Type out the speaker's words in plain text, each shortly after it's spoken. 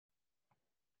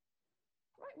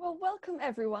Well, welcome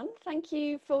everyone. Thank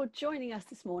you for joining us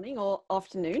this morning or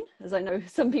afternoon, as I know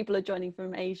some people are joining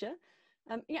from Asia.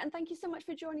 And thank you so much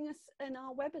for joining us in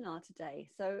our webinar today.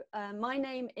 So my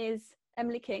name is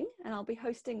Emily King and I'll be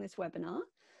hosting this webinar.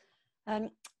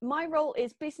 My role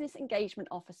is Business Engagement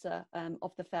Officer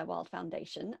of the FairWild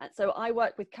Foundation. So I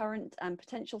work with current and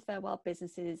potential FairWild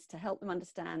businesses to help them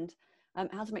understand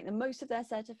how to make the most of their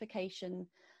certification,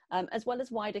 as well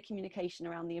as wider communication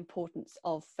around the importance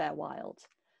of FairWild.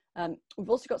 We've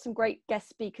also got some great guest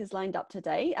speakers lined up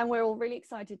today, and we're all really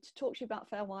excited to talk to you about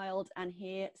FairWild and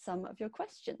hear some of your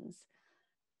questions.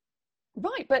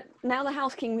 Right, but now the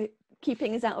housekeeping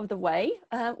is out of the way,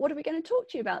 what are we going to talk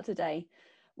to you about today?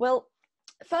 Well,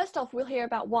 first off, we'll hear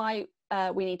about why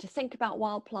we need to think about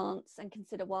wild plants and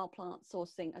consider wild plant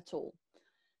sourcing at all.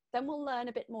 Then we'll learn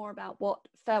a bit more about what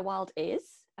FairWild is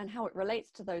and how it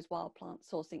relates to those wild plant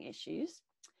sourcing issues.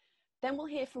 Then we'll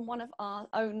hear from one of our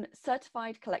own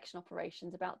certified collection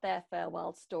operations about their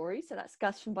FairWild story. So that's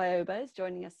Gus from Bioba is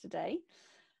joining us today.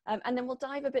 And then we'll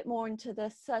dive a bit more into the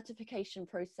certification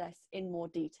process in more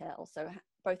detail. So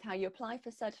both how you apply for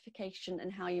certification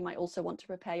and how you might also want to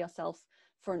prepare yourself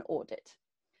for an audit.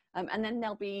 And then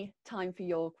there'll be time for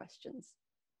your questions.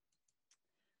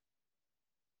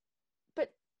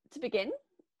 But to begin,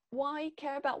 why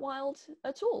care about wild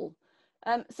at all?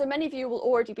 So many of you will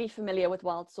already be familiar with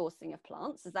wild sourcing of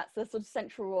plants, as that's the sort of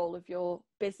central role of your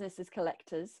business as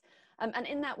collectors. And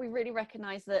in that, we really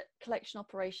recognise that collection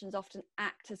operations often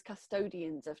act as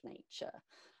custodians of nature.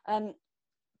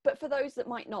 But for those that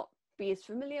might not be as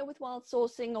familiar with wild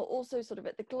sourcing, or also sort of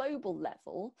at the global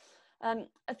level, I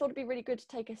thought it'd be really good to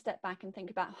take a step back and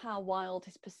think about how wild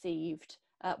is perceived,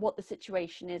 what the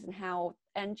situation is, and how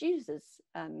end users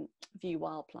view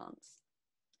wild plants.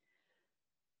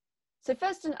 So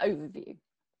first, an overview.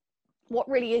 What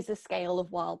really is the scale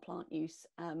of wild plant use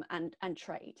and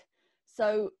trade?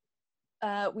 So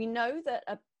we know that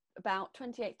about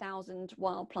 28,000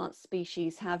 wild plant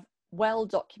species have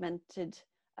well-documented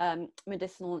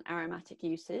medicinal and aromatic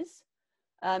uses.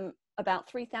 About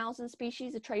 3,000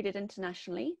 species are traded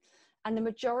internationally, and the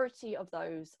majority of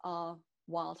those are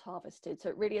wild harvested. So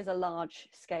it really is a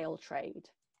large-scale trade.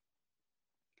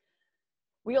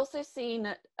 We also seen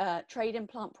that trade in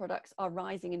plant products are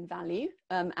rising in value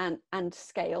and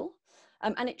scale.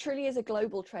 And it truly is a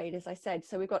global trade, as I said.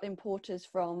 So we've got importers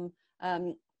from,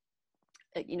 the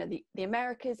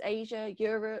Americas, Asia,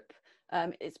 Europe.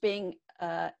 It's being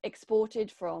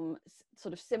exported from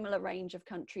sort of similar range of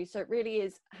countries. So it really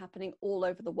is happening all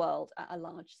over the world at a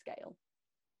large scale.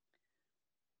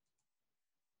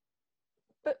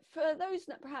 But for those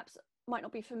that perhaps might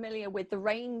not be familiar with the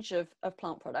range of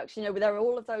plant products, there are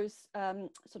all of those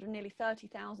sort of nearly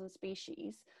 30,000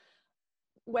 species.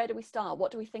 Where do we start?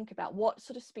 What do we think about? What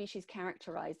sort of species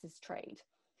characterize this trade?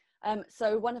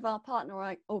 So one of our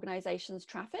partner organizations,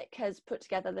 Traffic, has put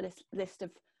together the list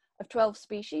of 12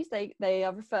 species they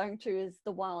are referring to as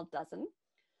the wild dozen.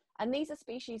 And these are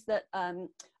species that are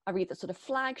either sort of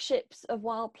flagships of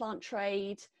wild plant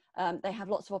trade. They have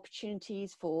lots of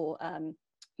opportunities for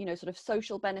sort of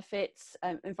social benefits,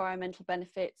 environmental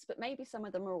benefits, but maybe some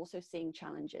of them are also seeing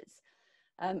challenges.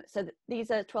 So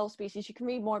these are 12 species. You can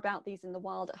read more about these in the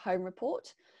Wild at Home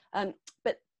report,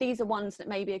 but these are ones that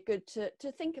maybe are good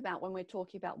to think about when we're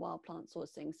talking about wild plant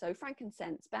sourcing. So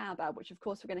frankincense, baobab, which of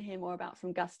course we're going to hear more about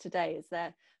from Gus today, is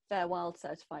their FairWild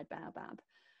certified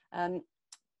baobab.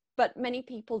 But many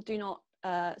people do not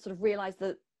sort of realize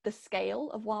the scale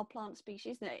of wild plant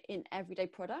species in everyday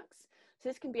products. So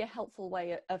this can be a helpful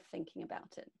way of thinking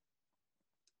about it.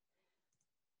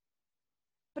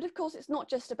 But of course, it's not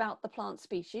just about the plant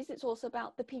species, it's also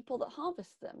about the people that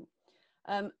harvest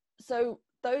them. So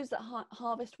those that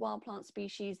harvest wild plant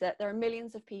species, that there are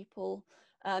millions of people.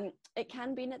 It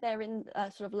can be that they're in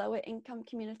sort of lower income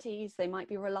communities. They might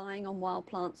be relying on wild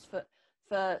plants for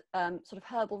sort of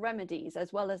herbal remedies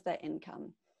as well as their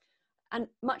income. And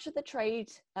much of the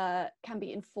trade can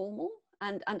be informal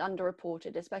and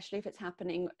underreported, especially if it's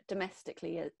happening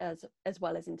domestically as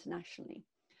well as internationally.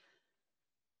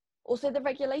 Also, the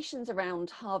regulations around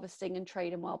harvesting and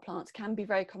trade in wild plants can be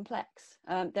very complex.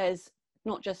 There's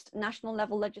not just national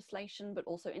level legislation, but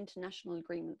also international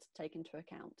agreements to take into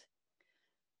account.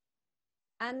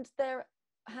 And there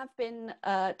have been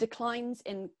declines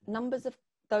in numbers of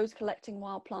those collecting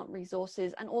wild plant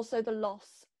resources, and also the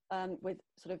loss with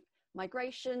sort of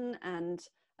migration and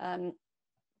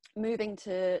moving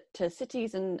to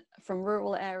cities and from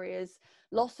rural areas,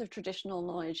 loss of traditional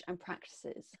knowledge and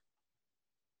practices.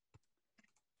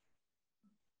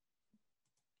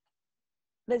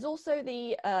 There's also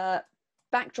the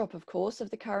backdrop, of course, of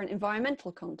the current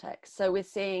environmental context. So we're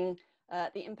seeing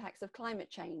the impacts of climate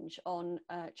change on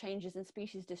changes in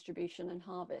species distribution and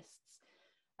harvests.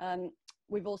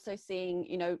 We've also seen,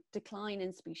 decline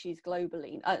in species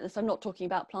globally. So I'm not talking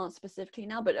about plants specifically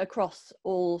now, but across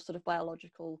all sort of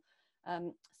biological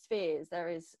spheres, there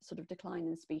is sort of decline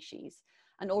in species,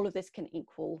 and all of this can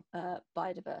equal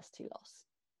biodiversity loss.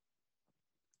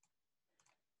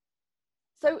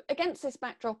 So against this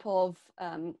backdrop of,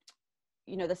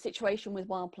 the situation with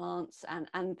wild plants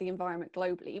and the environment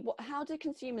globally, how do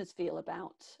consumers feel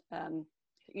about,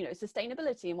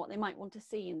 sustainability and what they might want to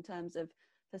see in terms of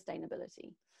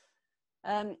sustainability?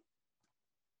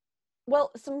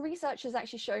 Well, some research has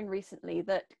actually shown recently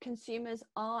that consumers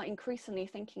are increasingly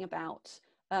thinking about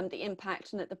the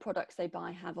impact that the products they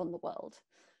buy have on the world.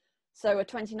 So a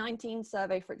 2019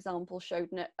 survey, for example, showed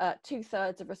that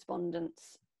 2/3 of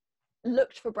respondents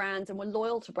looked for brands and were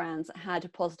loyal to brands that had a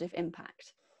positive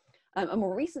impact. A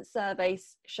more recent survey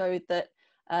showed that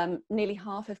nearly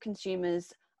half of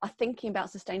consumers are thinking about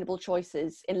sustainable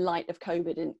choices in light of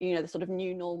COVID and the sort of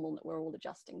new normal that we're all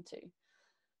adjusting to.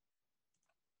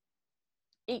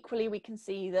 Equally, we can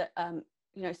see that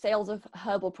sales of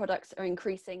herbal products are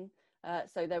increasing.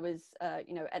 So there was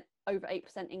an over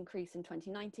 8% increase in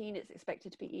 2019. It's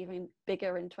expected to be even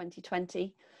bigger in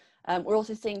 2020. We're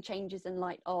also seeing changes in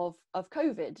light of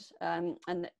COVID,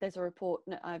 and there's a report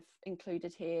that I've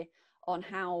included here on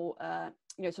how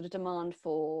sort of demand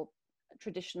for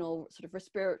traditional sort of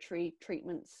respiratory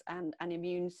treatments and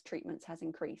immune treatments has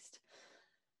increased.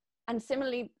 And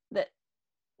similarly, that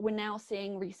we're now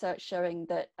seeing research showing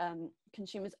that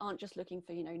consumers aren't just looking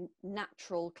for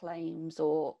natural claims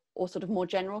or sort of more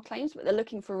general claims, but they're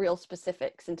looking for real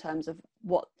specifics in terms of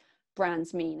what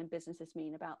brands mean and businesses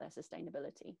mean about their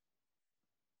sustainability.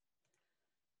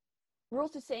 We're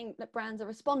also seeing that brands are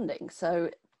responding. So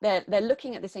they're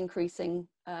looking at this increasing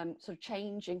sort of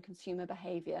change in consumer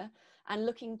behavior and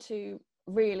looking to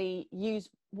really use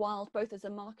wild both as a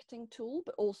marketing tool,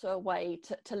 but also a way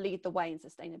to lead the way in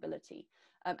sustainability.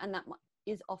 And that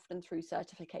is often through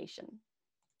certification.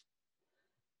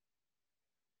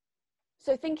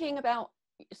 So thinking about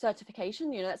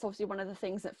certification, that's obviously one of the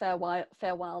things that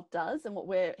FairWild does and what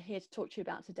we're here to talk to you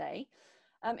about today.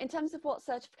 In terms of what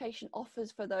certification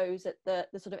offers for those at the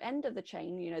sort of end of the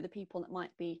chain, the people that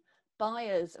might be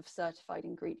buyers of certified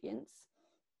ingredients.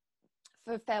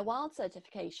 For FairWild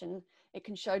certification, it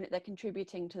can show that they're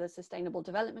contributing to the Sustainable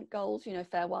Development Goals.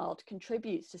 FairWild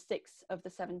contributes to 6 of the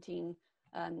 17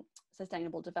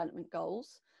 Sustainable Development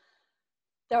Goals.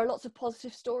 There are lots of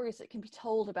positive stories that can be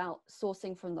told about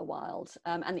sourcing from the wild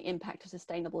and the impact of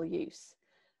sustainable use.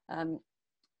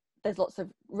 There's lots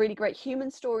of really great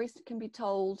human stories that can be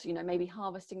told, maybe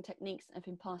harvesting techniques that have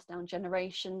been passed down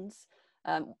generations,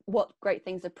 what great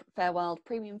things a FairWild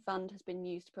Premium Fund has been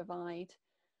used to provide.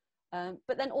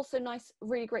 But then also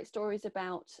really great stories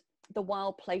about the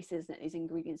wild places that these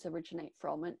ingredients originate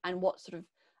from and what sort of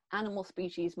animal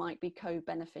species might be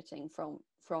co-benefiting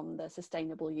from the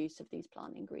sustainable use of these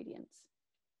plant ingredients.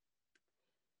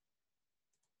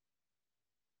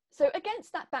 So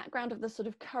against that background of the sort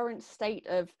of current state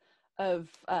of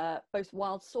both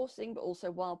wild sourcing, but also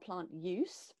wild plant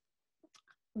use,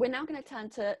 we're now going to turn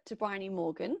to Bryony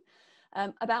Morgan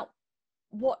about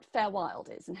what FairWild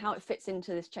is and how it fits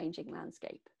into this changing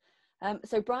landscape.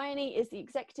 So Bryony is the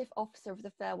Executive Officer of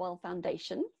the FairWild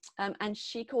Foundation, and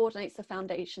she coordinates the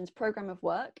Foundation's programme of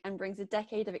work and brings a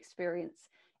decade of experience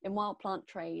in wild plant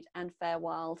trade and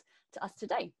FairWild to us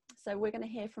today. So we're going to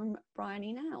hear from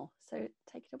Bryony now. So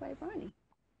take it away, Bryony.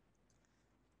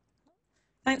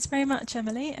 Thanks very much,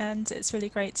 Emily, and it's really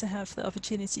great to have the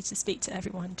opportunity to speak to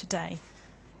everyone today.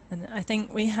 And I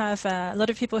think we have a lot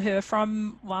of people who are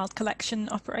from wild collection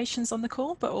operations on the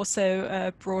call, but also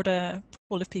a broader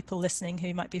pool of people listening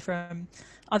who might be from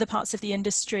other parts of the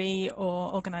industry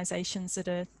or organisations that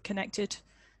are connected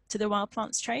to the wild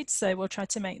plants trade. So we'll try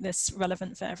to make this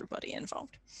relevant for everybody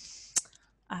involved.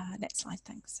 Next slide,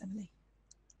 thanks, Emily.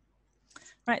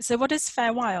 Right, so what is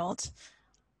FairWild?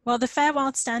 Well, the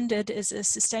FairWild Standard is a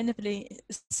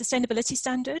sustainability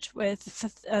standard with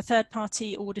a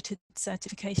third-party audited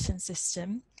certification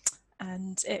system,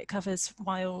 and it covers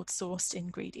wild sourced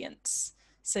ingredients.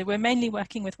 So we're mainly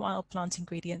working with wild plant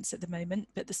ingredients at the moment,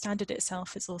 but the standard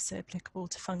itself is also applicable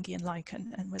to fungi and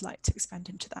lichen, and we'd like to expand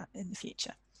into that in the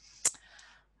future.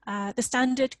 The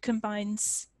standard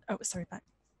combines, back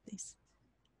please.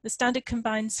 The standard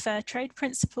combines fair trade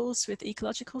principles with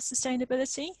ecological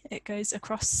sustainability. It goes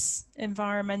across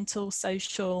environmental,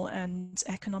 social, and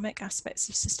economic aspects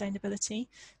of sustainability.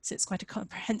 So it's quite a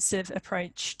comprehensive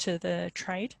approach to the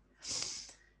trade.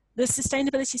 The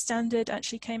sustainability standard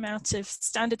actually came out of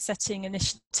standard setting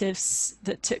initiatives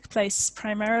that took place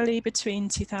primarily between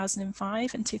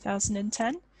 2005 and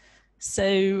 2010.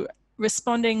 So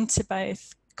responding to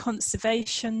both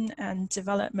conservation and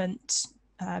development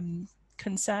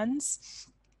concerns,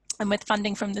 and with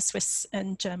funding from the Swiss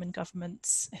and German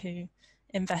governments who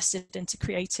invested into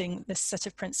creating this set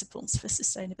of principles for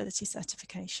sustainability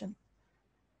certification.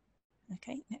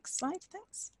 Okay, next slide,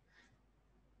 thanks.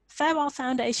 FairWild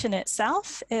Foundation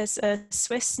itself is a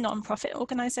Swiss non-profit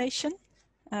organization.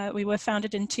 We were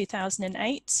founded in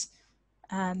 2008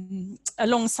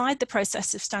 alongside the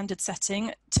process of standard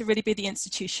setting to really be the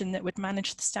institution that would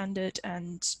manage the standard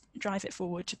and drive it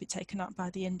forward to be taken up by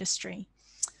the industry.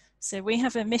 So we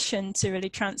have a mission to really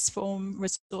transform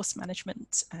resource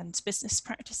management and business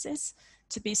practices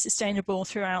to be sustainable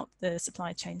throughout the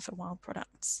supply chain for wild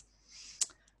products.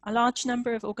 A large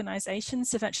number of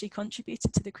organizations have actually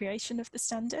contributed to the creation of the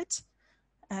standard,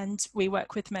 and we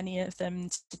work with many of them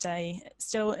today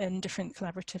still in different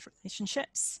collaborative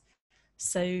relationships.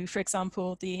 So for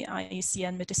example, the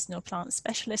IUCN Medicinal Plant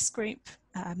Specialist Group,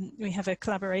 we have a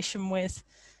collaboration with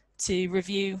to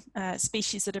review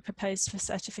species that are proposed for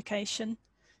certification.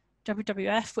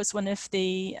 WWF was one of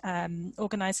the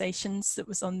organizations that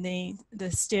was on the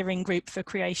steering group for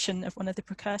creation of one of the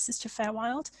precursors to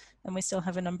FairWild, and we still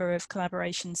have a number of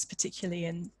collaborations, particularly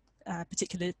in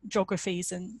particular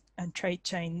geographies and trade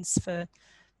chains for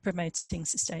promoting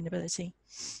sustainability.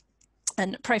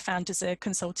 And ProFound is a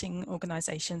consulting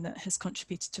organization that has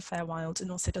contributed to FairWild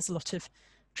and also does a lot of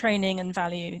training and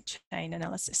value chain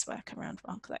analysis work around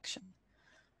wild collection.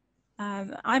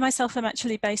 I myself am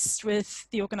actually based with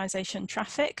the organisation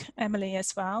Traffic, Emily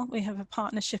as well. We have a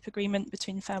partnership agreement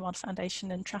between FairWild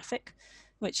Foundation and Traffic,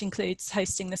 which includes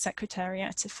hosting the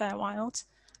Secretariat of FairWild.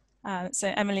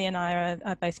 So Emily and I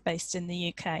are both based in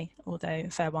the UK, although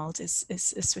FairWild is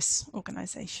a Swiss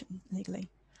organisation legally.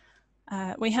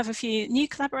 We have a few new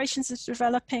collaborations that are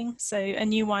developing. So a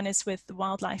new one is with the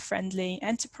Wildlife Friendly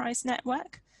Enterprise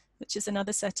Network, which is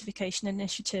another certification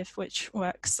initiative which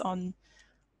works on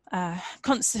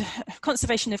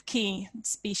conservation of key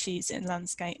species in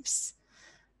landscapes.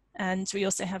 And we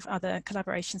also have other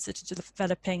collaborations that are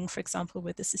developing, for example,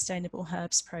 with the Sustainable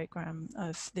Herbs Programme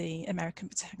of the American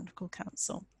Botanical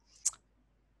Council.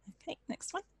 Okay,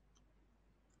 next one.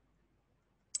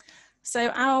 So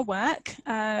our work,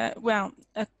 well,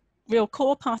 a real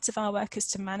core part of our work is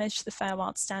to manage the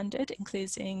FairWild Standard,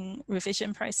 including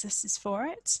revision processes for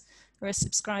it. We're a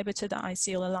subscriber to the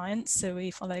ICL Alliance, so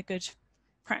we follow good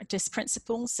practice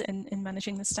principles in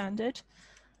managing the standard.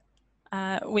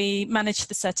 We manage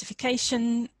the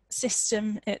certification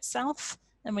system itself,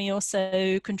 and we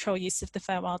also control use of the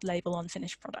FairWild label on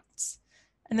finished products.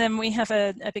 And then we have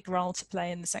a big role to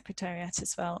play in the Secretariat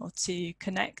as well to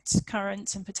connect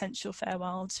current and potential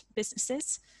FairWild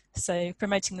businesses. So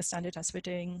promoting the standard as we're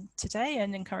doing today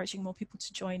and encouraging more people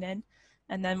to join in.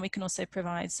 And then we can also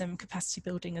provide some capacity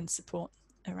building and support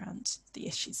around the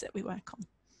issues that we work on.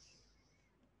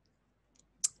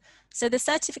 So the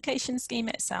certification scheme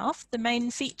itself, the main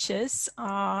features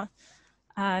are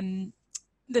the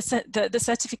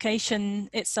certification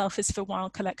itself is for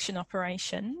wild collection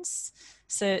operations.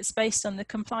 So it's based on the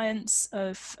compliance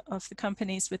of the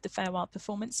companies with the FairWild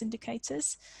performance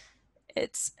indicators.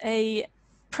 It's a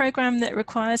program that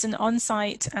requires an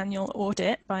on-site annual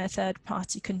audit by a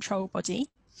third-party control body.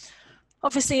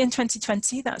 Obviously in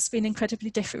 2020, that's been incredibly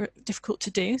difficult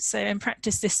to do. So in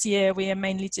practice this year, we are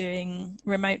mainly doing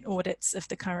remote audits of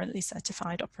the currently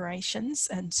certified operations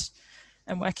and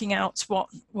working out what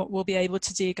we'll be able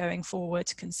to do going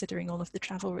forward, considering all of the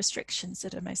travel restrictions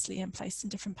that are mostly in place in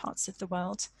different parts of the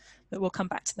world. But we'll come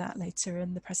back to that later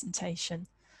in the presentation.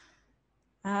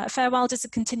 FairWild is a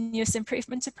continuous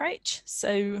improvement approach.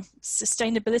 So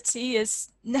sustainability is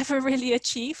never really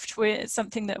achieved. It's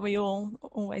something that we all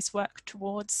always work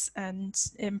towards and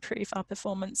improve our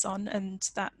performance on. And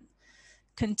that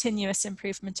continuous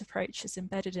improvement approach is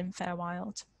embedded in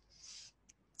FairWild.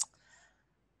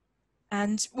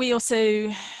 And we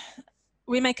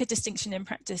make a distinction in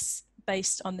practice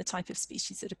based on the type of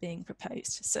species that are being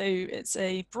proposed. So it's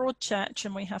a broad church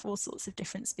and we have all sorts of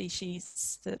different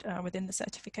species that are within the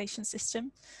certification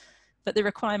system, but the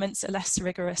requirements are less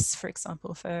rigorous, for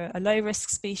example, for a low risk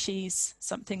species,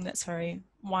 something that's very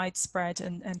widespread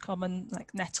and common,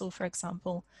 like nettle, for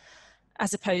example,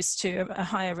 as opposed to a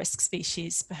higher risk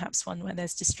species, perhaps one where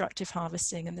there's destructive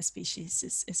harvesting and the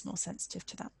species is more sensitive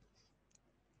to that.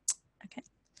 Okay.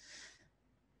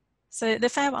 So the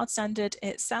FairWild Standard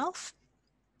itself,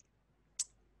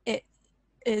 it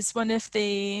is one of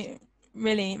the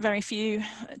really very few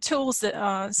tools that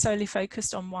are solely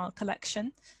focused on wild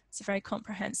collection. It's a very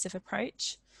comprehensive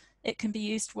approach. It can be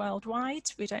used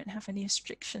worldwide. We don't have any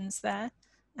restrictions there,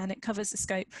 and it covers the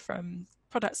scope from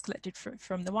products collected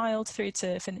from the wild through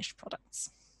to finished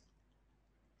products.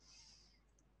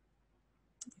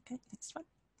 Okay, next one.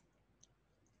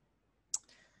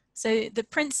 So the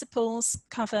principles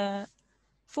cover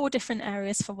 4 different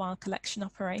areas for wild collection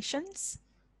operations.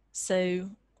 So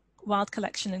wild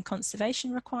collection and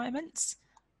conservation requirements,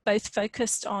 both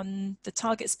focused on the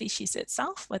target species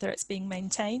itself, whether it's being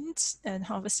maintained and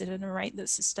harvested at a rate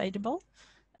that's sustainable,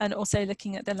 and also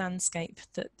looking at the landscape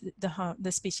that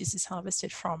the species is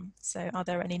harvested from. So are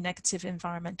there any negative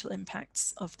environmental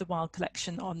impacts of the wild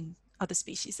collection on other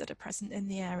species that are present in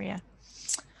the area?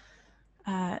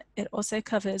 It also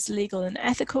covers legal and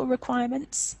ethical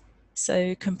requirements,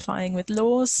 so complying with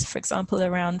laws, for example,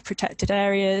 around protected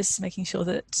areas, making sure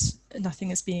that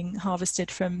nothing is being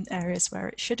harvested from areas where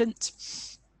it shouldn't.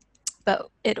 But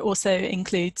it also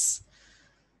includes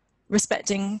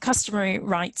respecting customary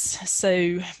rights,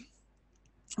 so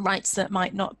rights that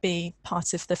might not be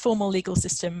part of the formal legal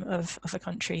system of a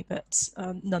country, but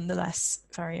nonetheless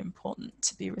very important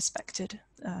to be respected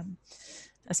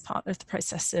as part of the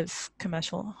process of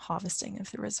commercial harvesting of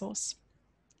the resource.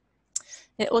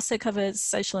 It also covers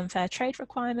social and fair trade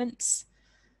requirements.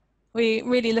 We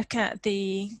really look at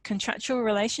the contractual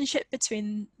relationship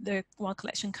between the wild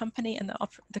collection company and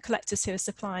the collectors who are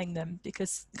supplying them,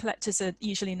 because collectors are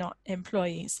usually not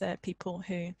employees. They're people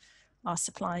who are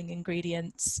supplying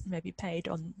ingredients, maybe paid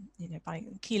on, by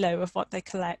a kilo of what they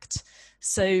collect.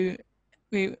 So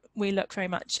we look very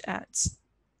much at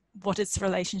what is the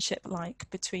relationship like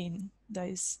between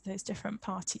those different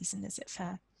parties, and is it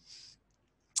fair?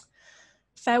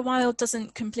 FairWild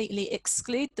doesn't completely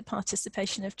exclude the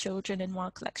participation of children in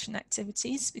wild collection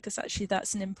activities, because actually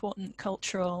that's an important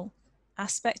cultural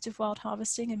aspect of wild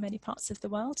harvesting in many parts of the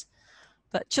world.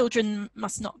 But children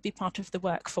must not be part of the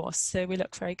workforce, so we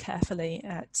look very carefully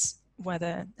at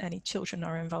whether any children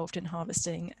are involved in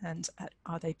harvesting, and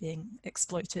are they being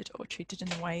exploited or treated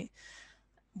in a way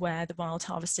where the wild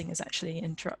harvesting is actually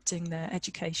interrupting their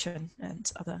education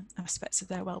and other aspects of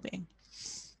their well-being.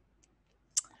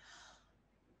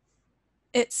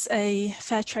 It's a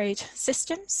fair trade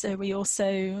system, so we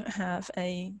also have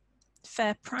a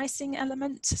fair pricing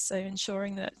element, so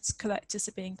ensuring that collectors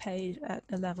are being paid at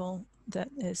a level that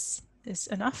is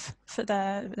enough for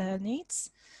their needs.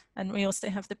 And we also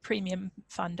have the premium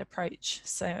fund approach,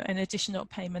 so an additional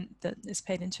payment that is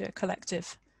paid into a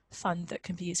collective fund that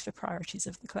can be used for priorities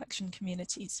of the collection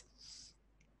communities.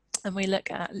 And we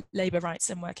look at labour rights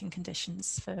and working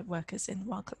conditions for workers in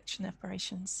wild collection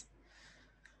operations.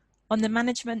 On the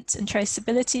management and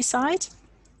traceability side,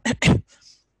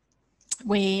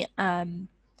 we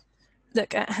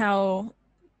look at how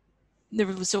the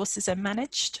resources are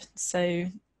managed. So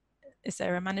is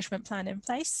there a management plan in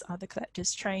place? Are the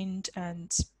collectors trained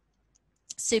and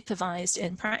supervised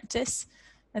in practice?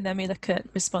 And then we look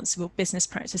at responsible business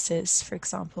practices, for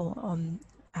example, on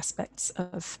aspects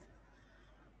of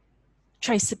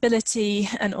traceability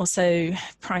and also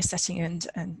price setting and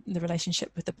the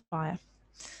relationship with the buyer.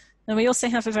 And we also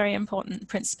have a very important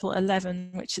principle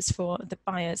 11, which is for the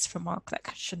buyers from wild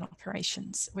collection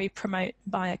operations. We promote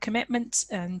buyer commitment,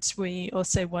 and we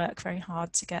also work very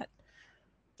hard to get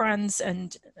brands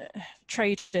and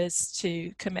traders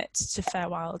to commit to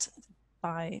FairWild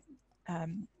by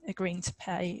agreeing to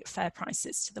pay fair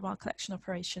prices to the wild collection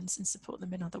operations and support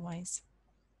them in other ways.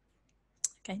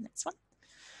 Okay, next one.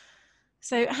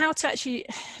 So how to actually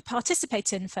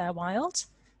participate in FairWild.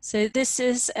 So this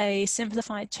is a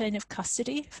simplified chain of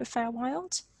custody for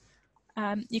FairWild.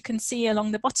 You can see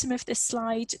along the bottom of this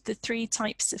slide the 3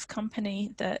 types of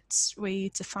company that we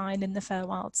define in the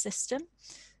FairWild system.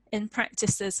 In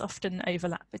practice, there's often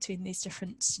overlap between these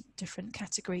different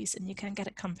categories, and you can get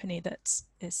a company that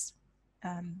is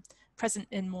present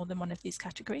in more than one of these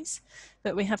categories.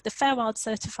 But we have the FairWild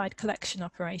certified collection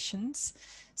operations.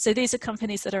 So these are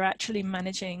companies that are actually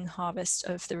managing harvest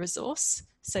of the resource.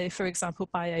 So for example,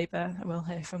 Bioba, we'll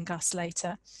hear from Gus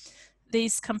later.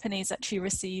 These companies actually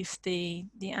receive the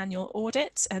annual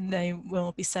audit, and they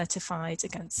will be certified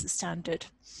against the standard.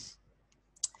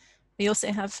 We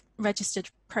also have registered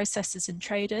processors and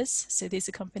traders. So these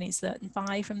are companies that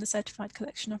buy from the certified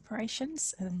collection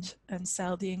operations and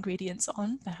sell the ingredients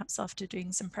on, perhaps after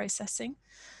doing some processing.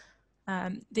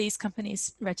 These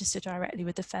companies register directly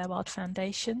with the FairWild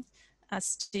Foundation,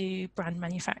 as do brand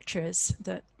manufacturers,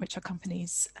 which are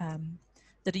companies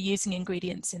that are using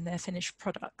ingredients in their finished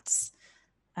products.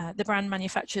 The brand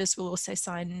manufacturers will also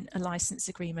sign a license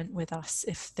agreement with us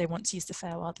if they want to use the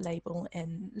FairWild label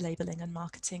in labelling and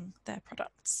marketing their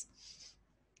products.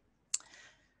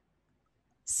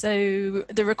 So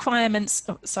the requirements,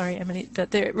 oh, sorry, Emily,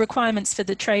 but the requirements for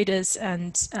the traders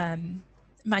and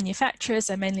manufacturers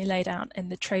are mainly laid out in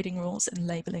the trading rules and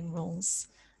labelling rules,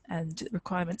 and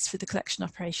requirements for the collection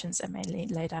operations are mainly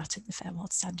laid out in the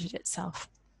FairWild Standard itself.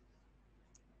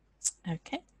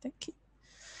 Okay, thank you.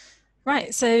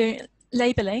 Right, so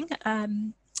labelling.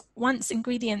 Once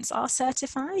ingredients are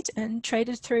certified and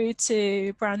traded through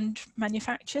to brand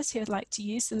manufacturers who would like to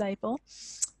use the label,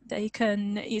 they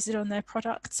can use it on their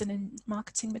products and in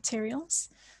marketing materials.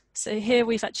 So here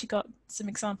we've actually got some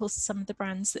examples of some of the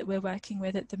brands that we're working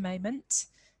with at the moment,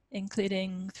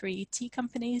 including 3 tea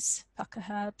companies, Pucker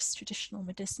Herbs, Traditional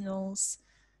Medicinals,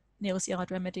 Neal's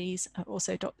Yard Remedies,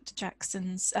 also Dr.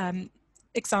 Jackson's.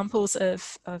 Examples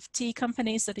of tea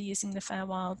companies that are using the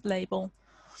FairWild label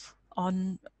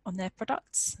on their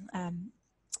products.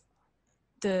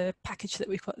 The package that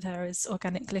we've got there is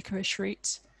organic licorice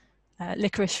root.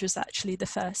 Licorice was actually the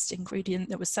first ingredient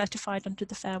that was certified under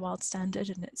the FairWild Standard,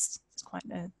 and it's quite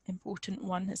an important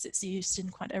one as it's used in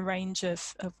quite a range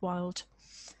of wild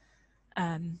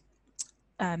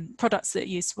products that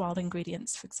use wild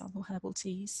ingredients, for example, herbal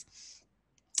teas.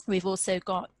 We've also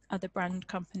got other brand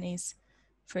companies,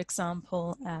 for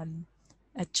example,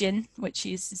 a gin, which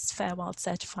uses FairWild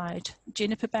certified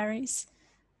juniper berries,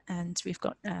 and we've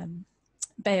got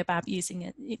baobab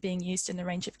being used in a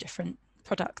range of different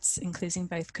products, including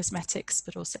both cosmetics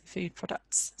but also food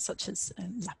products, such as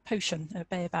La Potion, a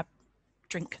baobab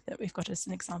drink that we've got as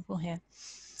an example here.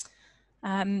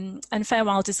 And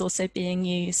FairWild is also being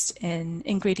used in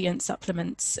ingredient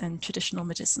supplements and traditional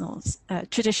medicines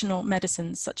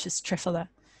such as Triphala,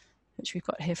 which we've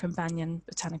got here from Banyan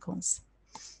Botanicals.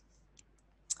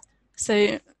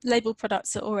 So label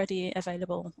products are already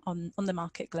available on the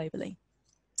market globally.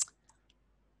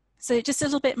 So just a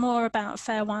little bit more about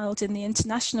FairWild in the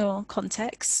international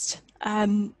context,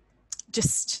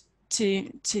 just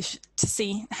to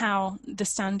see how the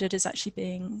standard is actually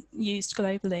being used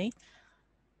globally.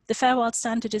 The FairWild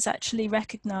Standard is actually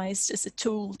recognised as a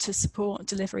tool to support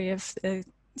delivery of the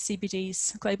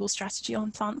CBD's global strategy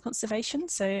on plant conservation.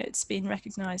 So it's been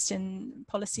recognised in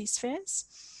policy spheres.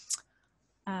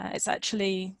 It's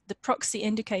actually the proxy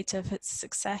indicator for its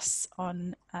success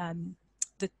on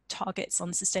the targets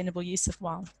on sustainable use of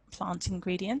wild plant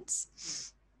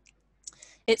ingredients.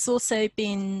 It's also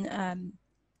been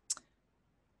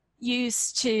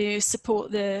used to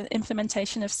support the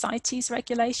implementation of CITES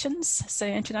regulations, so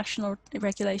international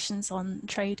regulations on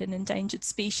trade in endangered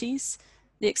species.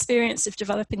 The experience of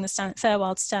developing the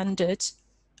FairWild Standard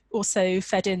also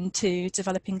fed into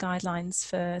developing guidelines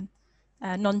for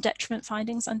non-detriment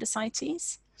findings under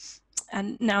CITES.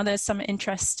 And now there's some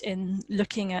interest in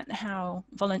looking at how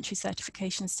voluntary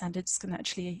certification standards can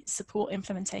actually support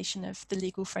implementation of the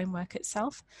legal framework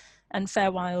itself. And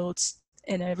FairWild,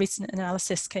 in a recent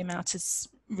analysis, came out as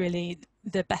really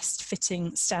the best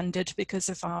fitting standard because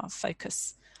of our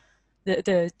focus,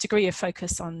 the degree of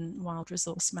focus on wild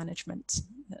resource management.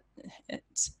 It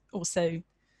also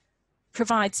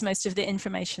provides most of the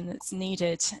information that's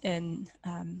needed in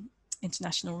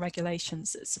international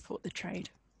regulations that support the trade.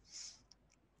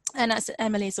 And as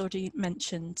Emily's already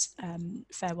mentioned,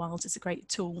 FairWild is a great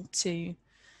tool to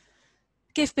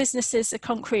give businesses a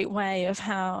concrete way of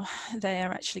how they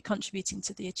are actually contributing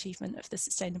to the achievement of the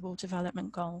Sustainable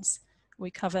Development Goals.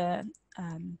 We cover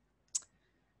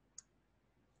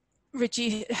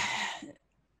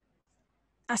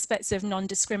aspects of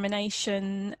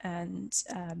non-discrimination and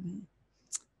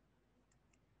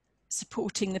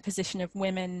supporting the position of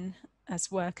women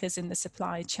as workers in the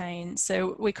supply chain.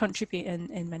 So we contribute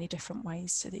in many different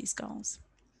ways to these goals.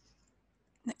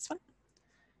 Next one.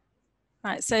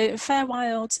 Right, so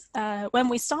FairWild, when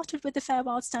we started with the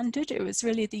FairWild Standard, it was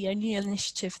really the only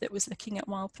initiative that was looking at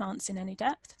wild plants in any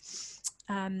depth.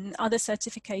 Other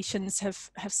certifications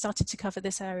have started to cover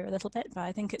this area a little bit, but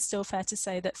I think it's still fair to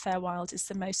say that FairWild is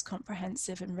the most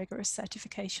comprehensive and rigorous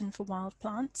certification for wild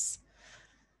plants.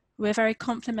 We're very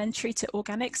complementary to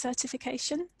organic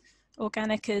certification.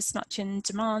 Organic is much in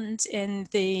demand in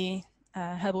the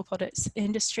herbal products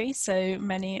industry, so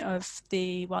many of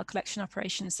the wild collection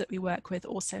operations that we work with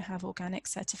also have organic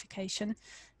certification.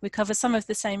 We cover some of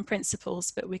the same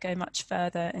principles, but we go much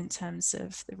further in terms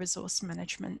of the resource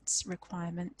management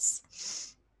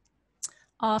requirements.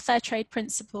 Our fair trade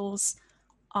principles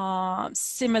are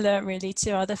similar really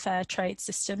to other fair trade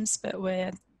systems, but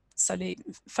we're solely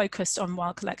focused on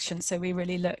wild collection, so we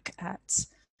really look at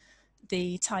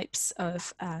the types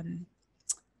of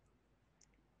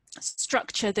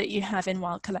structure that you have in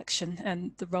wild collection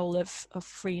and the role of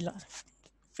freelance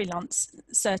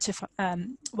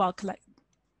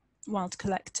wild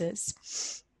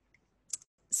collectors.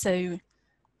 So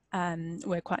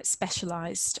we're quite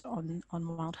specialised on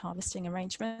wild harvesting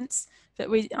arrangements, but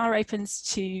we are open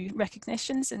to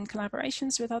recognitions and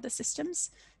collaborations with other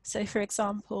systems. So for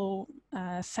example,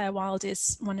 FairWild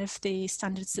is one of the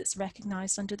standards that's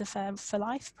recognised under the Fair for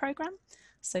Life programme.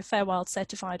 So FairWild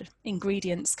certified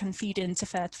ingredients can feed into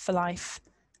Fair for Life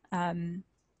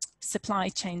supply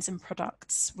chains and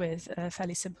products with a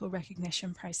fairly simple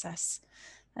recognition process.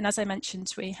 And as I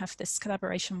mentioned, we have this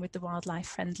collaboration with the Wildlife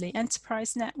Friendly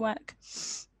Enterprise Network.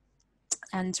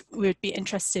 And we would be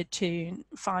interested to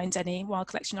find any wild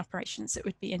collection operations that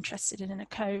would be interested in a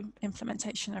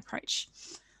co-implementation approach.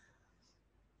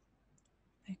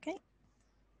 Okay,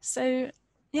 so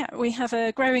yeah, we have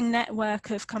a growing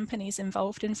network of companies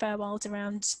involved in FairWild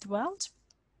around the world.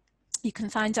 You can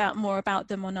find out more about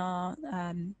them on our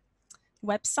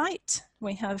website.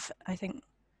 We have, I think,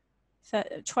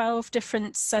 12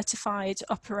 different certified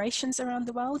operations around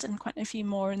the world and quite a few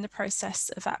more in the process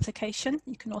of application.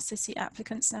 You can also see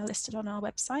applicants now listed on our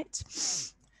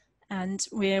website. And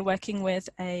we're working with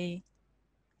a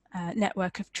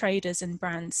network of traders and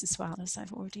brands as well, as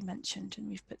I've already mentioned, and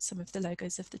we've put some of the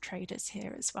logos of the traders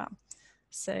here as well.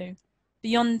 So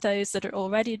beyond those that are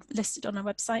already listed on our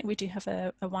website, we do have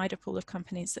a wider pool of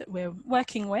companies that we're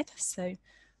working with. So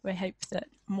we hope that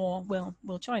more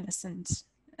will join us and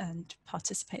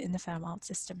participate in the FairWild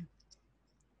system.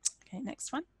 Okay,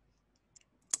 next one.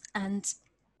 And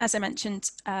as I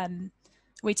mentioned,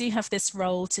 we do have this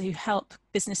role to help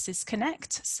businesses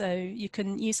connect. So you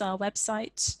can use our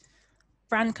website.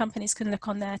 Brand companies can look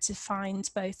on there to find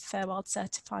both FairWild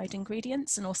certified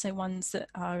ingredients and also ones that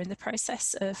are in the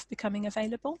process of becoming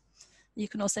available. You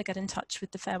can also get in touch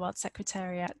with the FairWild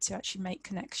Secretariat to actually make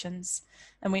connections.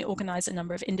 And we organise a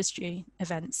number of industry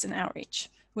events and outreach.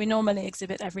 We normally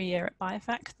exhibit every year at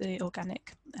BioFac, the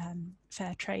organic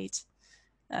fair trade,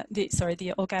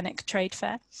 the organic trade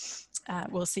fair.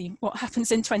 We'll see what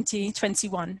happens in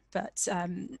 2021, but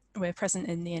we're present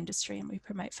in the industry and we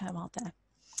promote FairWild there.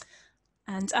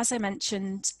 And as I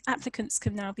mentioned, applicants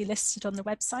can now be listed on the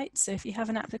website. So if you have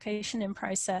an application in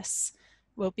process,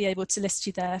 we'll be able to list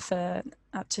you there for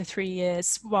up to 3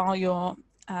 years while your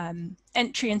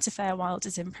entry into FairWild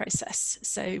is in process.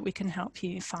 So we can help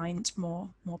you find more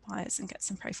buyers and get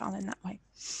some profile in that way.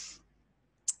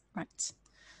 Right.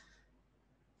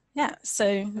 Yeah,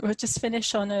 so we'll just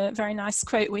finish on a very nice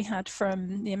quote we had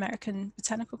from the American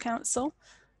Botanical Council,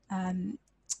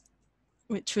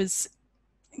 which was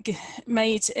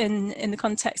made in the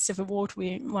context of an award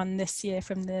we won this year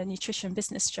from the Nutrition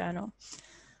Business Journal.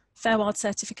 FairWild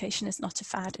certification is not a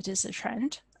fad, it is a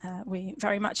trend. We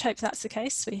very much hope that's the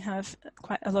case. We have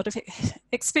quite a lot of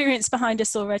experience behind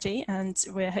us already, and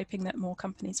we're hoping that more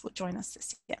companies will join us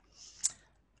this year.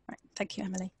 Right, thank you,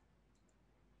 Emily.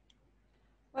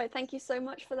 Right, thank you so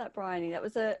much for that, Bryony. That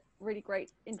was a really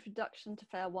great introduction to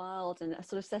FairWild and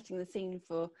sort of setting the scene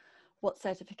for what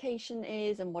certification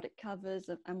is and what it covers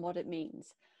and what it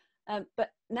means.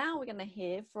 But now we're going to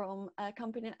hear from a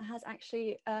company that has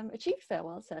actually achieved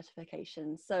FairWild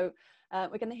certification. So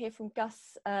we're going to hear from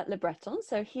Gus Le Breton.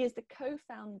 So he is the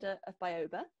co-founder of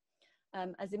Bioba,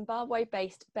 a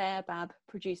Zimbabwe-based baobab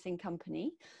producing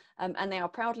company, and they are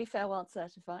proudly FairWild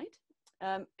certified.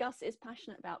 Gus is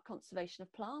passionate about conservation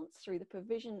of plants through the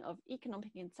provision of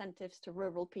economic incentives to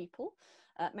rural people,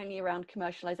 mainly around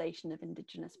commercialization of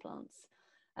indigenous plants.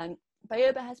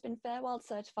 Bioba has been FairWild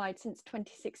certified since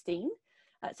 2016.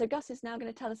 So Gus is now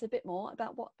going to tell us a bit more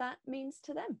about what that means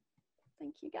to them.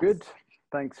 Thank you, Gus. Good,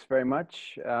 thanks very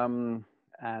much.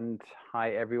 And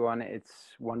hi everyone, it's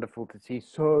wonderful to see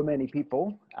so many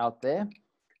people out there.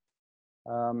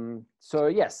 So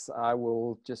yes, I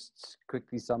will just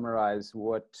quickly summarize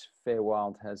what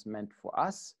FairWild has meant for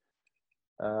us.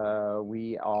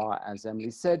 We are, as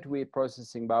Emily said, we're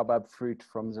processing baobab fruit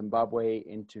from Zimbabwe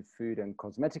into food and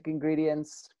cosmetic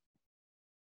ingredients.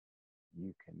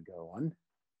 You can go on.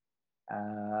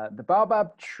 The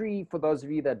baobab tree, for those of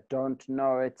you that don't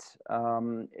know it,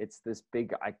 it's this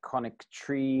big iconic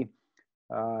tree.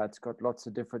 It's got lots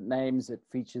of different names. It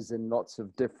features in lots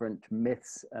of different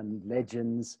myths and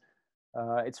legends.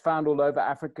 It's found all over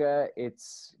Africa. It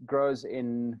grows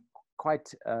in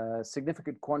quite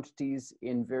significant quantities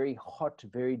in very hot,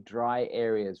 very dry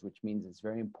areas, which means it's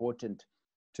very important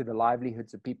to the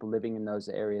livelihoods of people living in those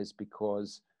areas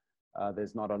because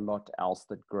there's not a lot else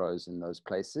that grows in those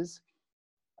places.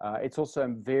 It's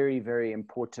also very, very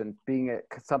important, being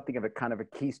something of a kind of a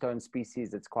keystone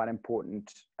species. It's quite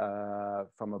important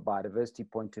from a biodiversity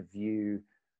point of view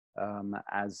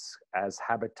as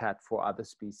habitat for other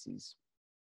species.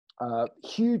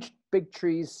 Huge, big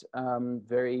trees,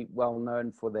 very well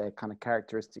known for their kind of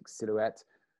characteristic silhouette.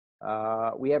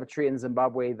 We have a tree in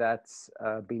Zimbabwe that's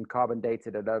been carbon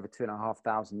dated at over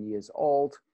 2,500 years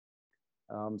old.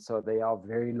 So they are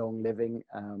very long living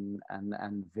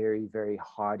and very, very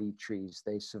hardy trees.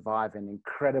 They survive an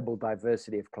incredible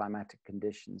diversity of climatic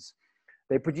conditions.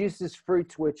 They produce this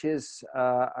fruit, which is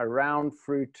a round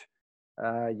fruit.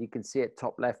 You can see it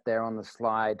top left there on the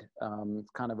slide.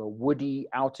 It's kind of a woody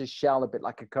outer shell, a bit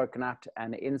like a coconut,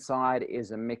 and inside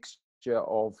is a mixture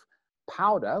of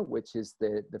powder, which is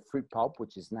the fruit pulp,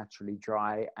 which is naturally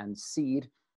dry, and seed.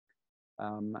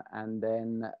 And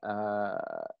then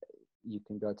you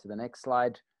can go to the next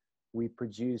slide. We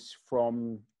produce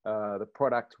from the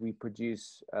product, we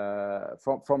produce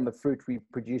from the fruit, we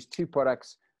produce two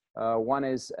products. One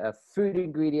is a food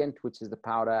ingredient, which is the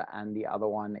powder, and the other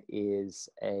one is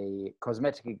a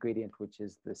cosmetic ingredient, which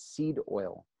is the seed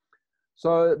oil.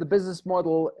 So the business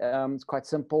model is quite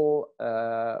simple.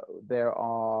 There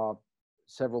are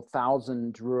several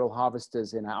thousand rural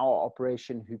harvesters in our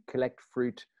operation who collect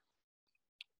fruit.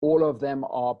 All of them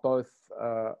are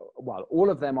all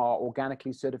of them are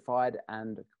organically certified,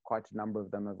 and quite a number of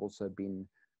them have also been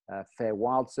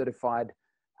FairWild certified.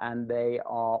 And they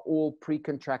are all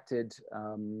pre-contracted.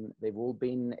 They've all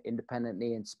been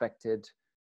independently inspected,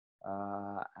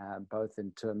 both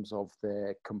in terms of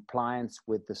the compliance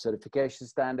with the certification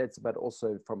standards, but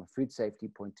also from a food safety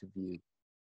point of view.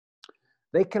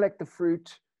 They collect the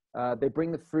fruit. They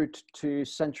bring the fruit to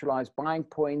centralized buying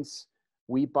points.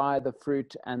 We buy the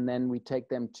fruit, and then we take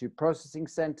them to processing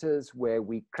centers where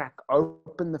we crack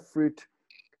open the fruit,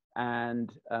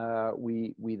 and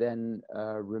we then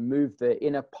remove the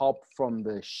inner pulp from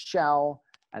the shell,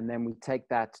 and then we take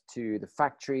that to the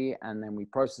factory, and then we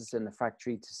process in the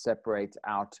factory to separate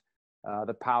out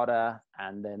the powder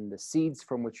and then the seeds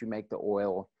from which we make the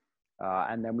oil.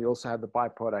 And then we also have the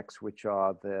byproducts, which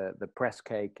are the press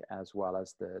cake as well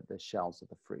as the shells of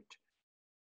the fruit.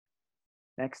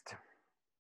 Next.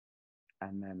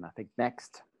 And then I think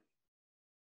next.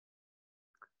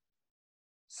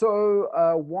 So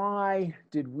why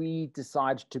did we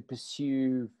decide to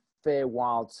pursue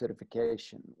FairWild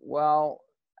certification? Well,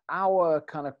 our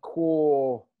kind of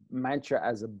core mantra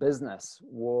as a business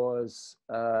was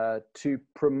to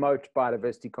promote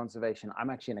biodiversity conservation.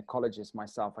 I'm actually an ecologist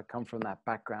myself. I come from that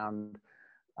background.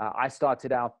 I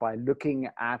started out by looking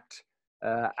at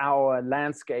our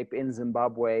landscape in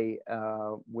Zimbabwe,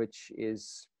 which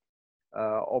is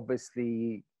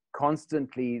obviously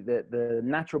constantly, the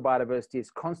natural biodiversity is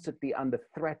constantly under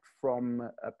threat from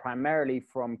primarily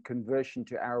from conversion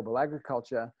to arable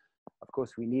agriculture. Of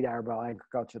course, we need arable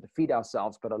agriculture to feed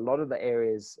ourselves, but a lot of the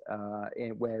areas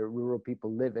where rural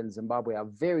people live in Zimbabwe are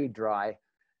very dry,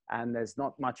 and there's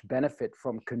not much benefit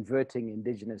from converting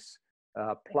indigenous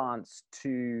plants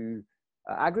to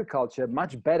agriculture.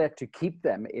 Much better to keep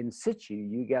them in situ.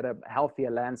 You get a healthier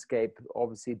landscape,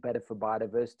 obviously better for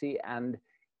biodiversity. And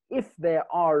if there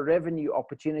are revenue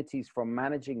opportunities from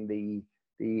managing the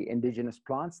indigenous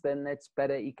plants, then it's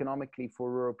better economically for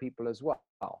rural people as well.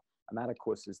 And that, of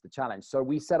course, is the challenge. So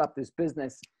we set up this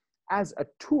business as a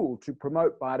tool to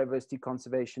promote biodiversity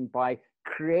conservation by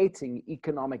creating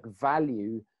economic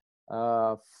value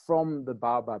from the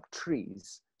baobab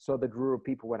trees, so that rural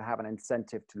people would have an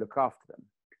incentive to look after them.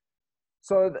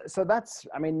 So that's,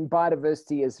 I mean,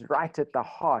 biodiversity is right at the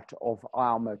heart of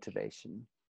our motivation.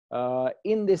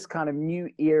 In this kind of new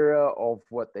era of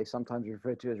what they sometimes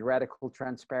refer to as radical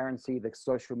transparency, the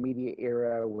social media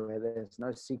era where there's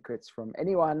no secrets from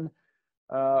anyone,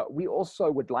 we also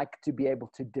would like to be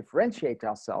able to differentiate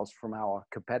ourselves from our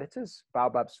competitors.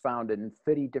 Baobab's found in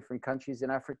 30 different countries in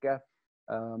Africa.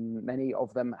 Many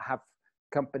of them have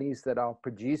companies that are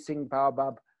producing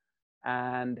baobab.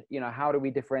 And, you know, how do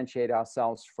we differentiate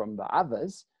ourselves from the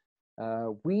others?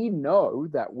 We know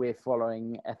that we're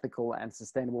following ethical and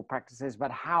sustainable practices,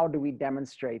 but how do we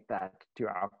demonstrate that to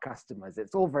our customers?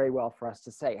 It's all very well for us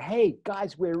to say, hey,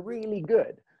 guys, we're really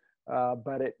good.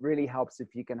 But it really helps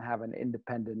if you can have an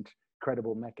independent,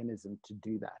 credible mechanism to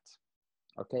do that.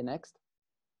 Okay, next.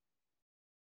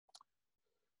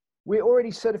 We're already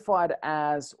certified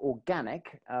as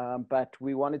organic, but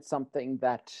we wanted something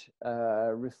that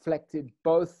reflected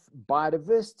both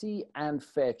biodiversity and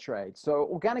fair trade. So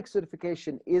organic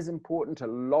certification is important to a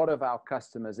lot of our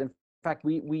customers. In fact,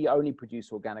 we only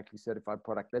produce organically certified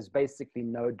product. There's basically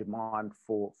no demand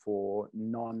for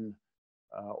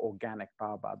non-organic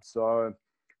baobab. So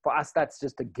for us, that's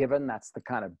just a given. That's the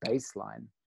kind of baseline.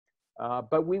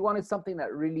 But we wanted something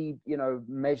that really,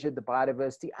 measured the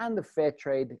biodiversity and the fair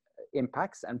trade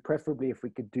impacts, and preferably if we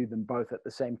could do them both at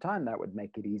the same time, that would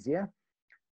make it easier.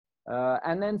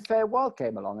 And then FairWild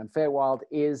came along, and FairWild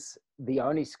is the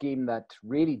only scheme that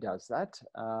really does that.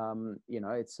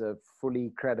 It's a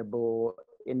fully credible,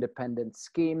 independent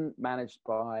scheme managed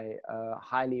by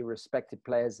highly respected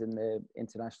players in the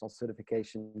international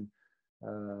certification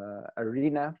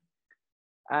arena.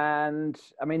 And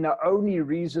I mean, the only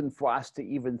reason for us to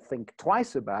even think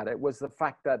twice about it was the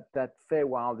fact that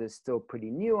FairWild is still pretty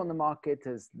new on the market.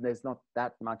 There's not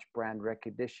that much brand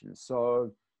recognition.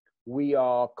 So we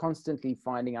are constantly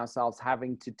finding ourselves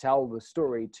having to tell the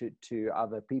story to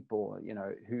other people,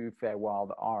 who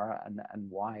FairWild are and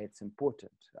why it's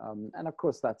important. And of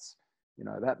course, that's,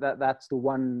 that's the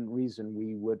one reason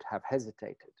we would have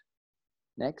hesitated.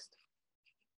 Next.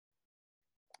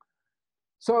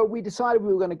 So we decided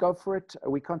we were going to go for it.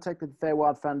 We contacted the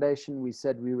FairWild Foundation. We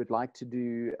said we would like to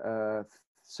do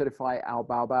certify our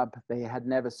baobab. They had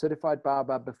never certified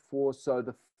baobab before. So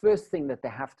the first thing that they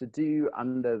have to do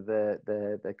under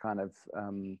the kind of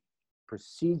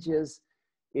procedures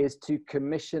is to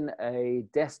commission a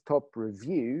desktop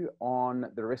review on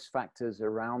the risk factors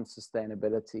around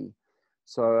sustainability.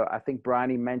 So I think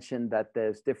Bryony mentioned that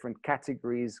there's different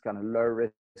categories, kind of low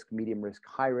risk, medium risk,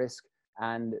 high risk.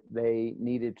 And they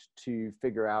needed to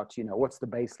figure out, what's the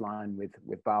baseline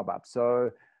with baobab.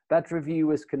 So that review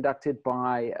was conducted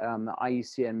by the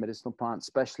IUCN Medicinal Plant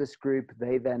Specialist Group.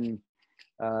 They then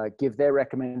give their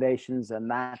recommendations,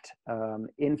 and that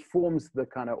informs the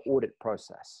kind of audit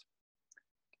process.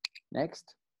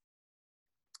 Next.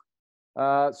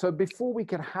 So before we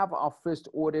could have our first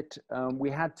audit,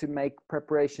 we had to make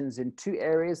preparations in two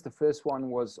areas. The first one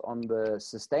was on the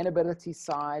sustainability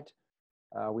side.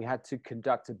 We had to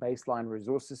conduct a baseline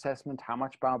resource assessment. How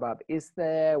much baobab is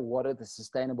there? What are the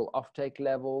sustainable offtake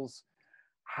levels?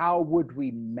 How would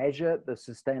we measure the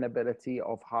sustainability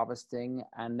of harvesting?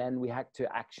 And then we had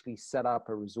to actually set up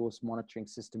a resource monitoring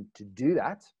system to do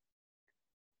that.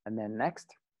 And then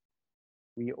next,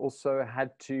 we also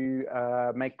had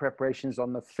to make preparations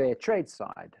on the fair trade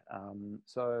side.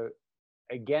 So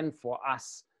again, for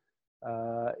us,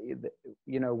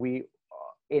 we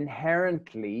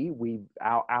inherently,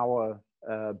 our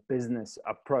business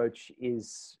approach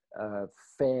is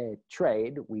fair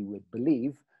trade, we would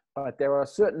believe, but there are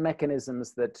certain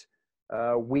mechanisms that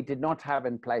we did not have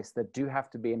in place that do have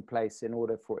to be in place in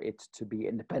order for it to be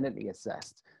independently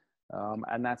assessed.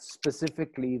 And that's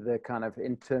specifically the kind of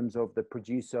in terms of the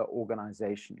producer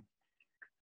organization.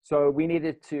 So we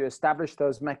needed to establish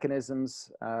those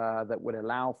mechanisms that would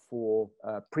allow for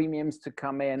premiums to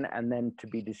come in and then to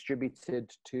be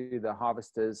distributed to the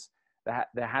harvesters.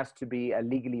 There has to be a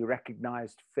legally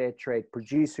recognized fair trade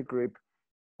producer group.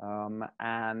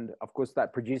 And of course,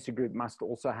 that producer group must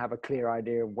also have a clear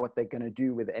idea of what they're going to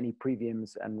do with any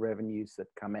premiums and revenues that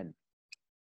come in.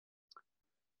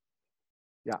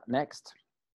 Yeah, next.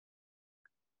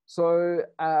 So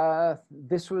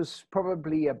this was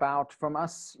probably about, from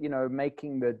us,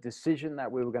 making the decision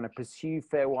that we were going to pursue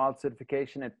FairWild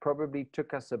certification. It probably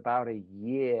took us about a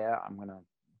year, I'm going to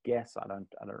guess, I don't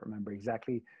remember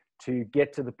exactly, to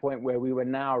get to the point where we were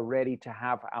now ready to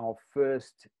have our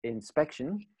first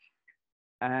inspection.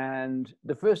 And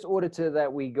the first auditor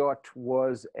that we got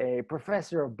was a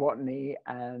professor of botany,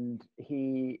 and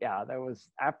there was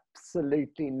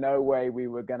absolutely no way we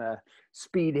were going to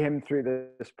speed him through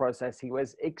this process. He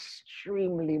was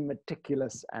extremely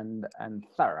meticulous and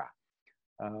thorough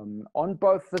on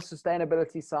both the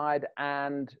sustainability side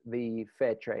and the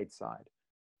fair trade side.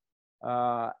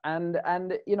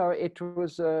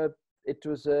 It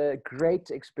was a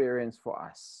great experience for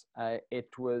us.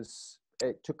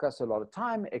 It took us a lot of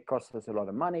time, it cost us a lot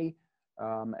of money,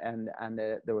 and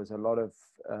there was a lot of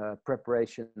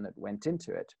preparation that went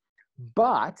into it.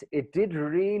 But it did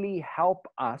really help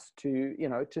us to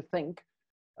think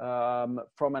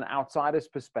from an outsider's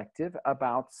perspective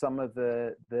about some of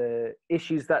the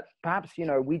issues that perhaps,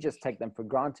 we just take them for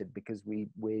granted because we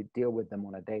deal with them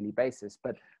on a daily basis.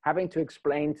 But having to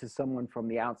explain to someone from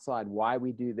the outside why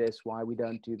we do this, why we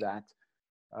don't do that,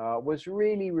 was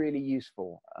really, really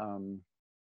useful.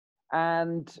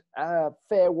 And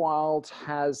FairWild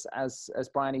has, as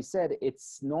Bryony said,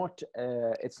 it's not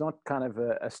kind of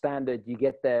a standard, you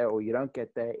get there or you don't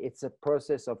get there. It's a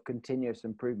process of continuous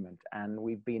improvement. And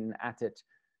we've been at it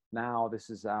now. This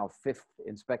is our 5th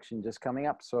inspection just coming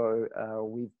up. So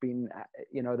we've been,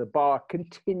 the bar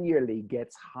continually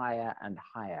gets higher and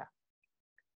higher.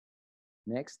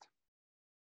 Next.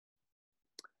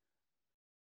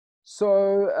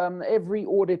 So every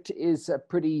audit is a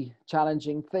pretty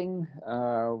challenging thing.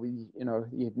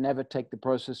 You'd never take the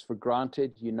process for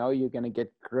granted. You know you're going to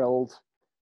get grilled,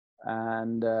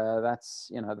 and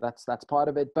that's part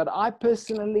of it. But I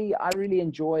really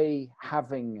enjoy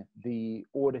having the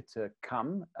auditor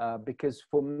come because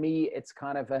for me it's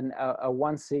kind of a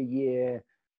once a year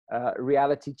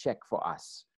reality check for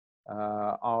us.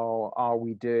 Are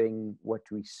we doing what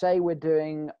we say we're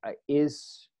doing?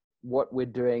 Is what we're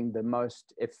doing the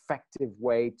most effective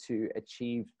way to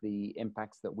achieve the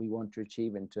impacts that we want to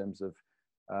achieve in terms of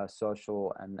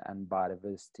social and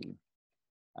biodiversity?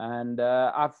 And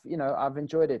I've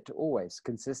enjoyed it always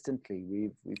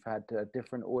consistently. We've had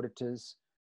different auditors,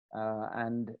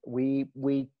 and we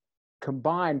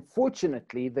combine.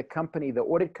 Fortunately, the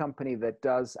audit company that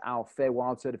does our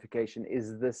FairWild certification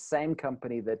is the same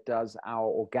company that does our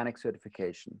organic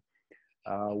certification,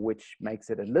 which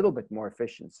makes it a little bit more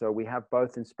efficient. So we have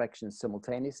both inspections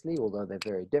simultaneously, although they're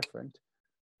very different.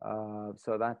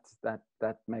 So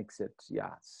that makes it,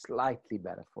 slightly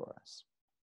better for us.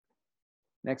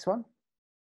 Next one.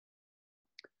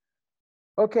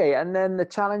 Okay, and then the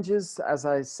challenges, as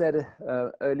I said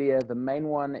earlier, the main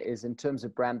one is in terms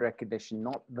of brand recognition.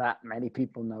 Not that many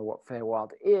people know what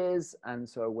FairWild is, and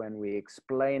so when we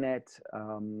explain it,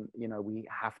 we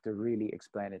have to really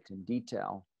explain it in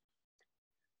detail.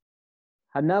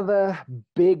 Another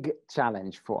big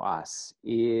challenge for us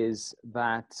is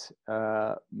that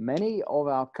many of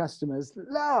our customers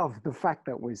love the fact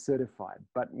that we're certified.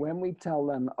 But when we tell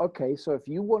them, okay, so if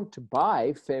you want to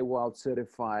buy FairWild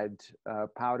certified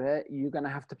powder, you're going to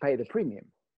have to pay the premium.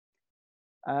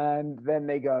 And then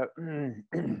they go,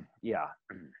 yeah.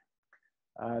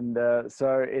 And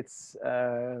so it's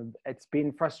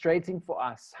been frustrating for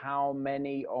us how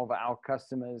many of our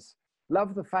customers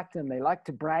love the fact, and they like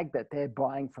to brag that they're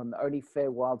buying from the only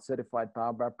FairWild certified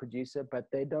baobab producer,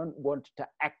 but they don't want to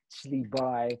actually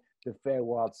buy the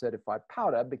FairWild certified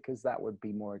powder because that would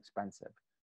be more expensive.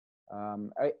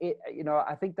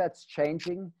 I think that's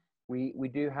changing. We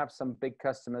do have some big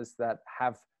customers that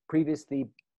have previously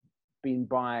been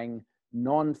buying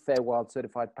non-FairWild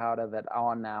certified powder that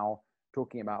are now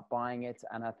talking about buying it,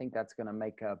 and I think that's going to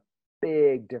make a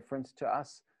big difference to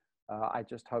us. I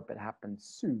just hope it happens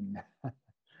soon.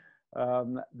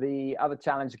 The other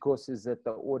challenge, of course, is that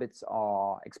the audits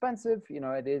are expensive.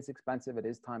 It is expensive. It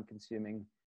is time consuming.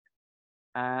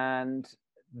 And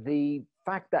the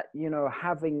fact that,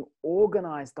 having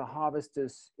organized the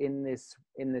harvesters in this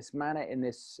manner, in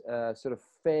this sort of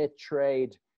fair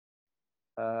trade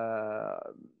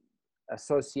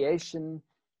association,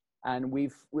 and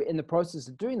we're in the process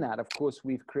of doing that, of course,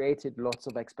 we've created lots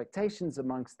of expectations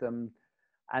amongst them.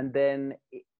 And then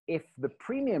if the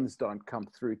premiums don't come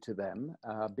through to them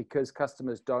because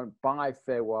customers don't buy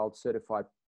FairWild certified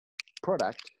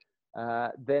product,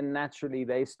 then naturally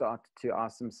they start to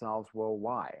ask themselves, well,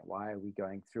 why? Why are we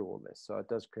going through all this? So it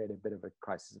does create a bit of a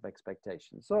crisis of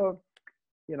expectation. So,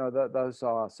 those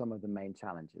are some of the main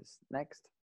challenges. Next.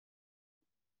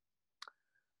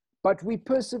 But we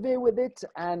persevere with it,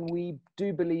 and we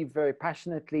do believe very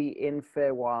passionately in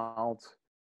FairWild.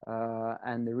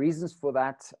 And the reasons for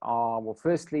that are, well,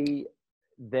 firstly,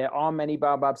 there are many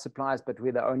baobab suppliers, but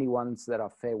we're the only ones that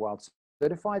are FairWild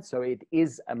certified. So it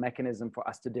is a mechanism for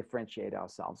us to differentiate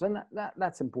ourselves. And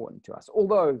that's important to us.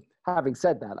 Although, having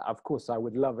said that, of course, I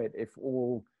would love it if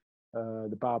all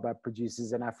the baobab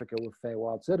producers in Africa were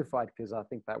FairWild certified, because I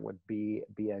think that would be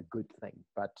a good thing.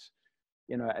 But,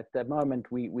 at the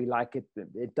moment, we like it.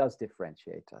 It does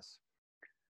differentiate us.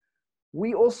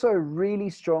 We also really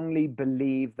strongly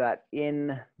believe that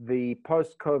in the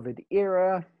post-COVID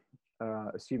era,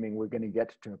 assuming we're going to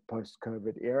get to a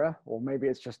post-COVID era, or maybe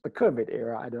it's just the COVID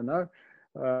era, I don't know,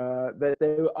 that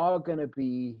there are going to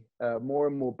be more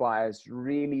and more buyers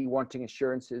really wanting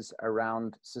assurances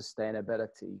around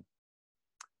sustainability.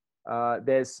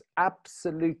 There's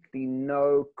absolutely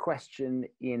no question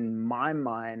in my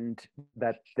mind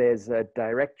that there's a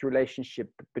direct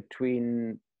relationship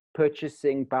between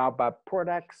purchasing baobab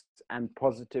products and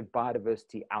positive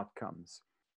biodiversity outcomes.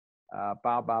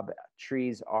 Baobab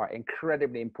trees are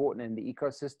incredibly important in the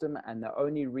ecosystem, and the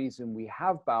only reason we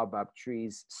have baobab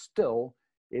trees still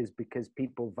is because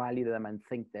people value them and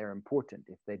think they're important.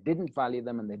 If they didn't value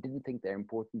them and they didn't think they're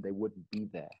important, they wouldn't be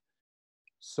there.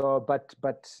 So, but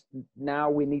now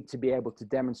we need to be able to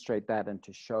demonstrate that and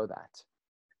to show that.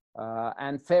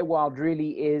 And FairWild really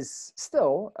is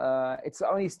still, it's the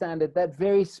only standard that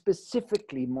very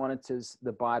specifically monitors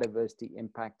the biodiversity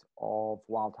impact of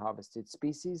wild harvested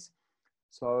species.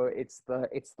 So it's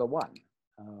the one.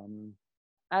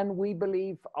 And we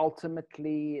believe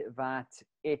ultimately that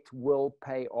it will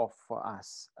pay off for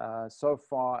us. So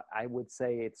far, I would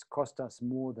say it's cost us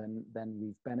more than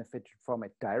we've benefited from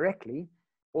it directly.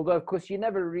 Although, of course, you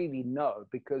never really know,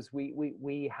 because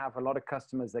we have a lot of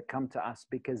customers that come to us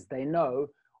because they know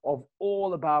of all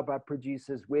the baobab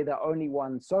producers, we're the only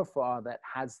one so far that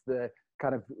has the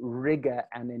kind of rigor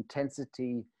and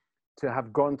intensity to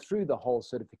have gone through the whole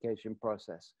certification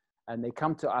process. And they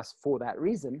come to us for that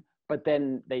reason, but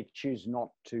then they choose not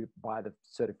to buy the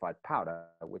certified powder,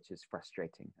 which is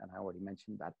frustrating. And I already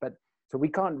mentioned that. But so we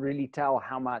can't really tell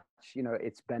how much, you know,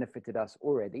 it's benefited us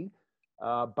already.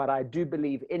 But I do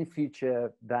believe in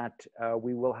future that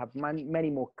we will have many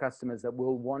more customers that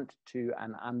will want to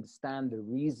and understand the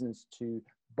reasons to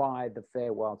buy the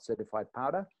FairWild certified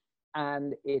powder,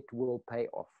 and it will pay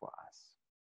off for us.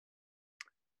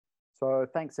 So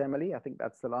thanks, Emily. I think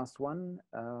that's the last one.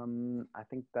 I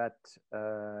think that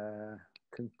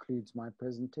concludes my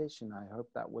presentation. I hope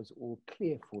that was all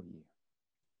clear for you.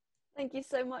 Thank you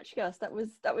so much, Gus. That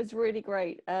was really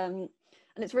great. And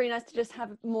it's really nice to just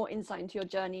have more insight into your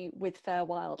journey with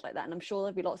FairWild like that. And I'm sure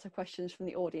there'll be lots of questions from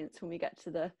the audience when we get to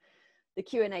the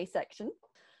Q&A section.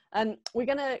 We're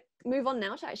going to move on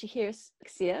now to actually hear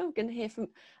Nilixia. We're going to hear from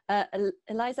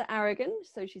Eliza Aragon.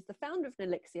 So she's the founder of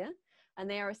Nilixia, and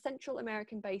they are a Central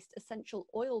American-based essential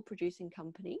oil producing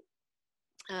company,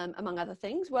 among other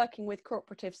things, working with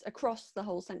cooperatives across the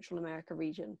whole Central America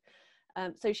region.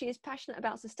 So she is passionate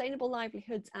about sustainable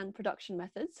livelihoods and production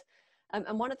methods.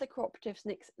 And one of the cooperatives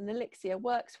Nilixia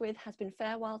works with has been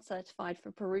FairWild certified for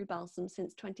Peru balsam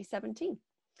since 2017.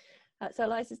 So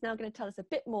Eliza is now going to tell us a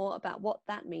bit more about what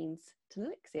that means to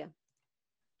Nilixia.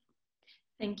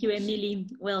 Thank you, Emily.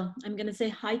 Well, I'm going to say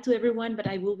hi to everyone, but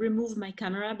I will remove my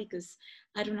camera because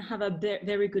I don't have a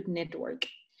very good network.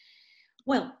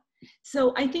 Well,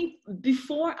 so I think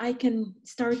before I can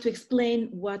start to explain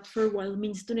what FairWild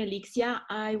means to Nilixia,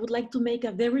 I would like to make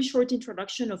a very short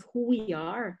introduction of who we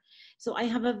are. So I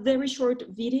have a very short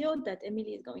video that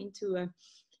Emily is going to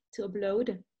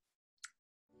upload.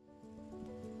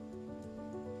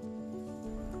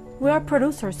 We are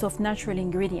producers of natural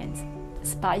ingredients,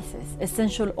 spices,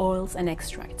 essential oils, and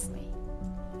extracts.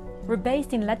 We're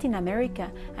based in Latin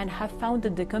America and have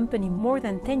founded the company more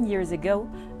than 10 years ago,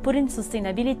 putting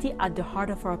sustainability at the heart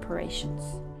of our operations.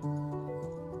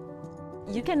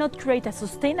 You cannot create a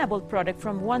sustainable product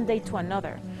from one day to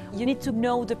another. You need to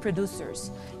know the producers,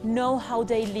 know how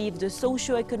they live, the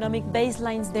socio-economic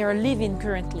baselines they are living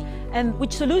currently, and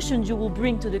which solutions you will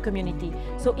bring to the community.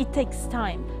 So it takes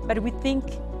time, but we think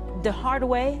the hard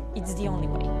way, it's the only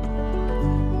way.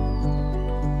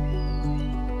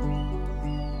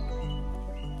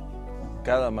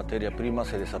 Cada materia prima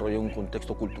se desarrolla en un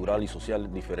contexto cultural y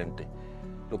social diferente.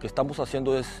 Lo que estamos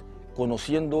haciendo es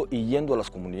conociendo y yendo a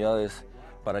las comunidades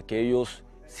para que ellos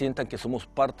sientan que somos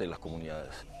parte de las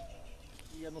comunidades.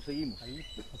 Y ya nos seguimos.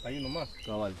 Ahí nomás.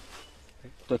 Cabal.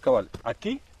 Entonces, cabal,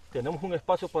 aquí tenemos un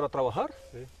espacio para trabajar.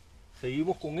 Sí.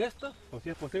 Seguimos con esta. O si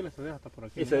es posible, se deja hasta por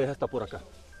aquí. Y se deja hasta por acá.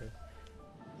 Sí.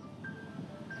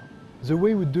 The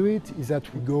way we do it is that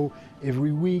we go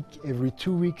every week, every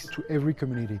 2 weeks to every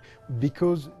community,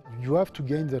 because you have to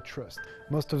gain their trust.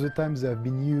 Most of the times they have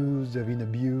been used, they have been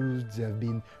abused, they have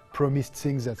been promised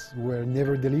things that were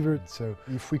never delivered. So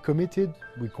if we committed,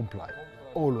 we comply,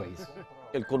 always.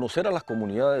 El conocer a las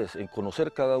comunidades, el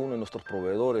conocer cada uno de nuestros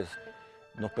proveedores,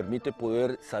 nos permite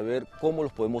poder saber cómo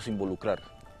los podemos involucrar.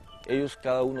 Ellos,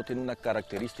 cada uno tiene una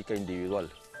característica individual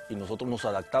y nosotros nos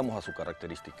adaptamos a su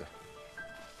característica.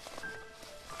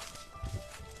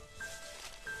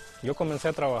 Yo comencé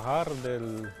a trabajar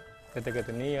desde que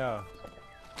tenía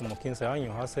como 15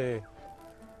 años, hace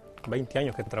 20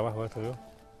 años que trabajo esto yo.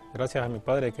 Gracias a mi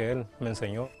padre que él me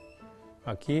enseñó.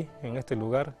 Aquí, en este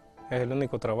lugar, es el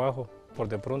único trabajo, por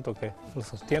de pronto, que nos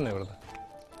sostiene, ¿verdad?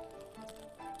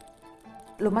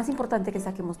 Lo más importante que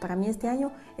saquemos para mí este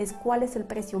año es cuál es el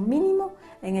precio mínimo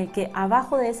en el que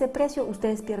abajo de ese precio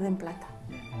ustedes pierden plata.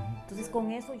 Entonces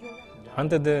con eso yo...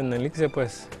 Antes de Nilixia,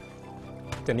 pues,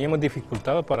 teníamos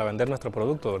dificultad para vender nuestro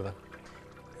producto, ¿verdad?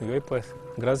 Y hoy, pues,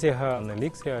 gracias a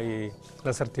Nilixia y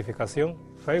la certificación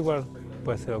FairWild,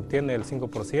 pues se obtiene el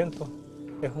 5%.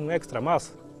 Es un extra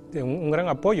más, un gran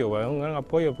apoyo, ¿verdad? Un gran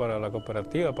apoyo para la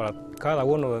cooperativa, para cada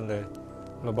uno de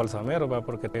los balsameros, ¿verdad?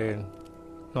 Porque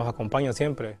nos acompaña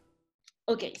siempre.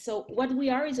 Okay, so what we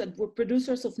are is that we're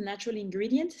producers of natural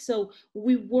ingredients. So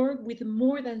we work with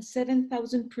more than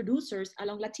 7,000 producers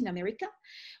along Latin America.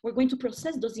 We're going to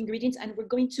process those ingredients and we're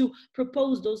going to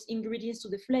propose those ingredients to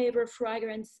the flavor,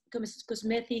 fragrance,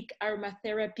 cosmetic,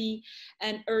 aromatherapy,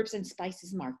 and herbs and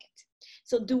spices market.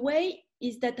 So the way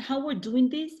is that how we're doing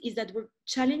this is that we're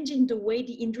challenging the way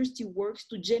the industry works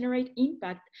to generate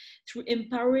impact through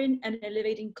empowering and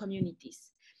elevating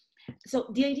communities. So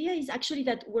the idea is actually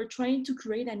that we're trying to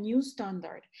create a new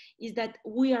standard, is that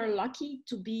we are lucky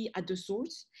to be at the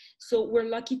source. So we're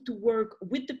lucky to work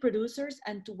with the producers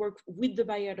and to work with the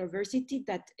biodiversity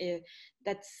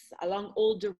that's along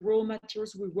all the raw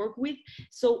materials we work with.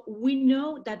 So we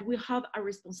know that we have a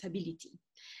responsibility.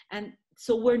 And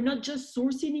so we're not just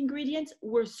sourcing ingredients,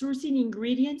 we're sourcing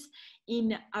ingredients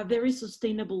in a very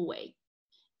sustainable way.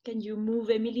 Can you move,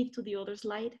 Emily, to the other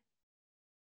slide?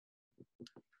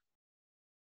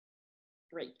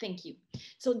 Great, thank you.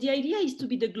 So the idea is to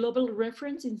be the global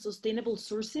reference in sustainable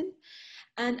sourcing.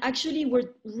 And actually,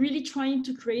 we're really trying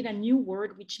to create a new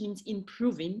word, which means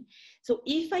improving. So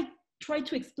if I try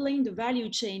to explain the value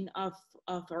chain of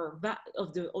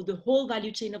the whole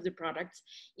value chain of the products,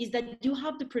 is that you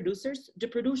have the producers. The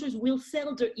producers will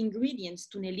sell the ingredients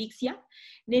to Nelixia.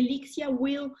 Nelixia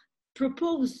will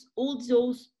propose all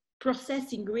those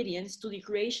processed ingredients to the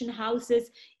creation houses,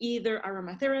 either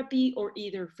aromatherapy or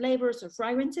either flavors or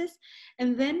fragrances.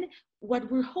 And then what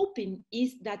we're hoping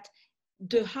is that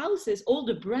the houses, all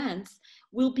the brands,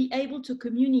 will be able to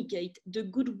communicate the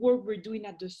good work we're doing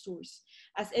at the source.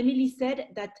 As Emily said,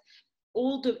 that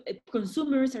all the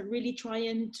consumers are really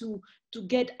trying to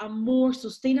get a more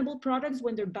sustainable products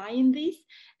when they're buying these.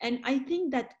 And I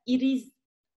think that it is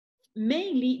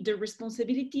mainly the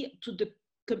responsibility to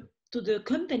the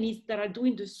companies that are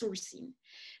doing the sourcing.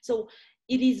 So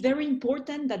it is very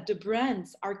important that the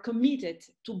brands are committed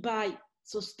to buy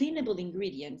sustainable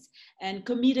ingredients and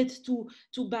committed to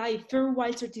buy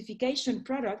FairWild certification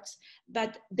products,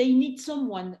 but they need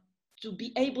someone to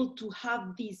be able to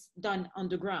have this done on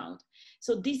the ground.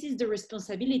 So this is the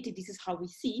responsibility, this is how we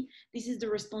see, this is the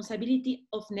responsibility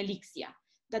of Nelixia,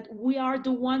 that we are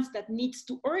the ones that needs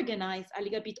to organize a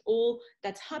little bit all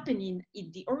that's happening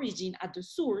in the origin at the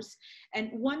source. And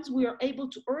once we are able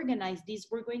to organize this,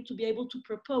 we're going to be able to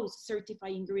propose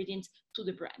certified ingredients to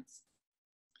the brands.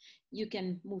 You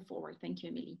can move forward. Thank you,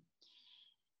 Emily.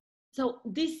 So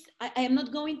this, I am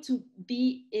not going to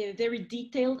be very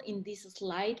detailed in this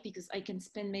slide because I can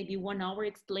spend maybe 1 hour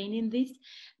explaining this.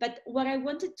 But what I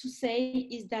wanted to say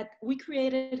is that we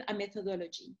created a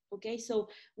methodology, okay? So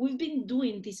we've been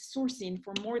doing this sourcing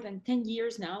for more than 10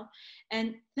 years now.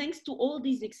 And thanks to all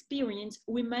this experience,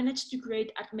 we managed to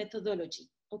create a methodology,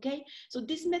 okay? So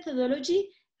this methodology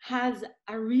has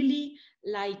a really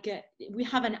we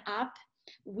have an app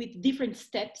with different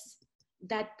steps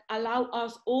that allow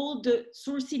us, all the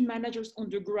sourcing managers on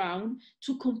the ground,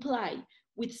 to comply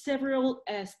with several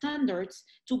standards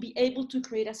to be able to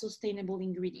create a sustainable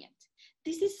ingredient.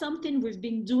 This is something we've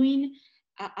been doing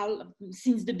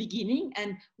since the beginning,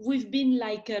 and we've been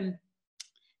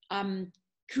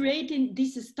creating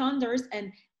these standards,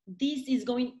 and this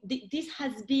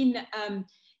has been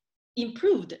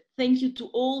improved thank you to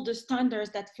all the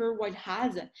standards that FairWild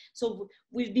has. So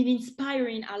we've been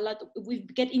inspiring a lot. We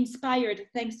get inspired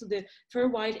thanks to the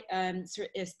FairWild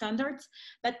standards.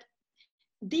 But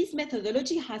this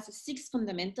methodology has 6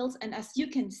 fundamentals, and as you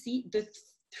can see, the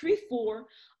 3-4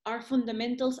 are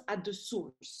fundamentals at the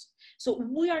source. So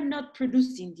we are not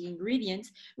producing the ingredients,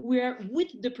 we are with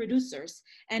the producers,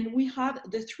 and we have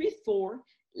the 3-4,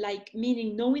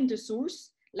 meaning knowing the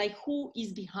source, like who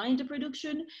is behind the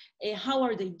production, how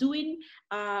are they doing,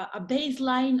 a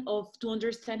baseline to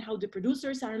understand how the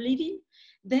producers are living.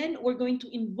 Then we're going to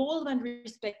involve and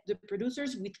respect the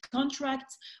producers with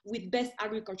contracts, with best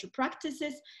agriculture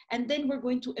practices, and then we're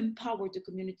going to empower the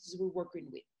communities we're working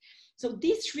with. So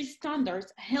these 3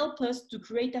 standards help us to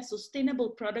create a sustainable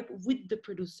product with the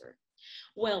producer.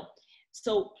 Well,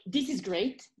 so this is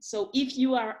great. So if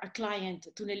you are a client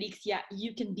to Nelixia,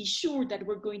 you can be sure that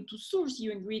we're going to source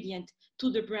your ingredient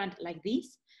to the brand like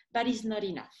this, but it's not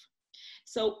enough.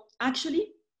 So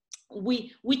actually,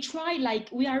 we try,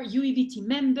 we are UEVT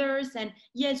members, and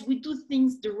yes, we do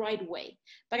things the right way.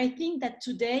 But I think that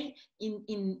today,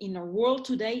 in our world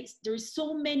today, there is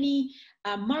so many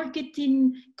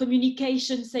marketing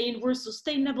communication saying we're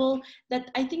sustainable,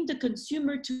 that I think the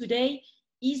consumer today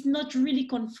is not really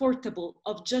comfortable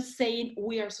of just saying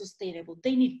we are sustainable.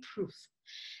 They need proof.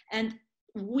 And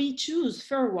we choose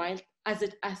FairWild as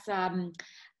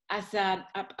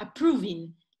a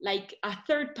proving, like a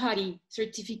third-party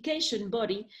certification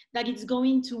body that is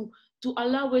going to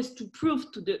allow us to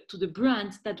prove to the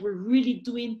brands that we're really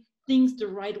doing things the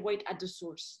right way at the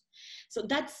source. So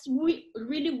that's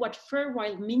really what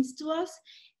FairWild means to us.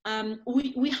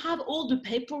 We have all the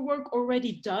paperwork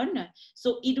already done.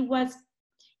 So it was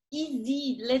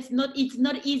easy. It's not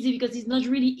easy because it's not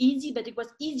really easy, but it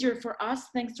was easier for us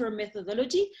thanks to our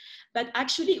methodology. But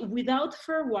actually, without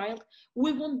FairWild,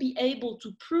 we won't be able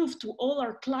to prove to all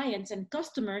our clients and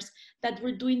customers that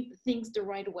we're doing things the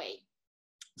right way.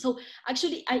 So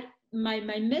actually, my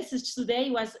message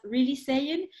today was really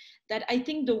saying that I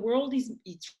think the world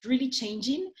it's really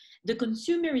changing. The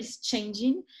consumer is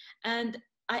changing, and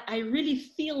I really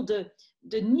feel the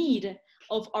need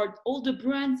of all the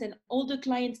brands and all the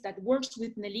clients that works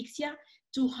with Nelixia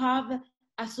to have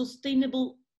a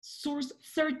sustainable source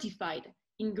certified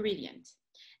ingredient.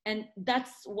 And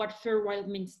that's what FairWild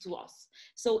means to us.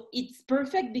 So it's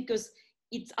perfect because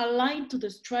it's aligned to the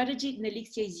strategy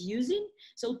Nelixia is using.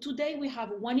 So today we have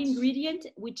one ingredient,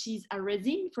 which is a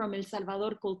resin from El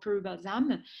Salvador called Peru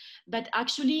Balsam. But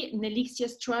actually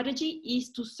Nelixia's strategy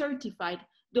is to certify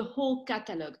the whole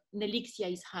catalog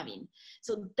Nelixia is having.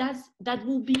 So that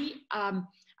will be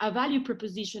a value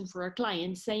proposition for our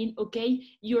clients, saying, okay,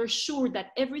 you're sure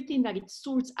that everything that it's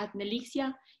sourced at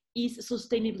Nelixia is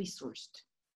sustainably sourced.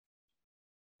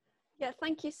 Yeah,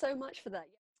 thank you so much for that.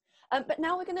 But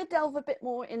now we're going to delve a bit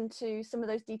more into some of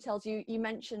those details you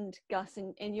mentioned, Gus,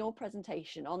 in your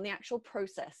presentation on the actual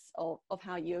process of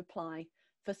how you apply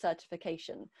for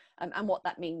certification and what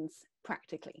that means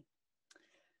practically.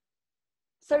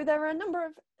 So there are a number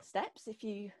of steps if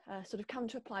you sort of come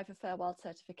to apply for FairWild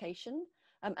certification,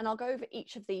 and I'll go over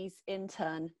each of these in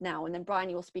turn now, and then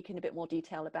Brian, will speak in a bit more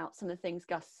detail about some of the things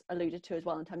Gus alluded to as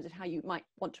well in terms of how you might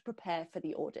want to prepare for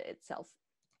the audit itself.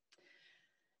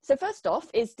 So first off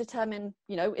is determine,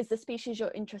 is the species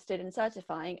you're interested in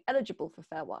certifying eligible for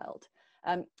FairWild?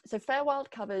 So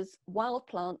FairWild covers wild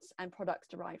plants and products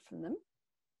derived from them.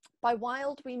 By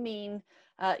wild, we mean,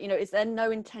 is there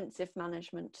no intensive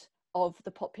management of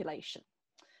the population?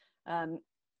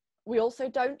 We also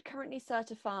don't currently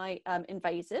certify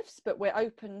invasives, but we're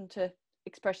open to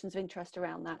expressions of interest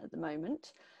around that at the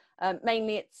moment.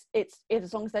 Mainly it's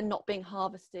as long as they're not being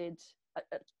harvested,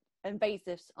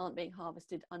 invasives aren't being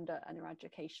harvested under an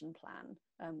eradication plan,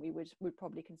 we would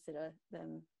probably consider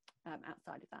them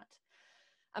outside of that.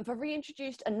 And for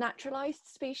reintroduced and naturalized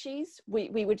species,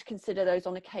 we would consider those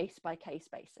on a case-by-case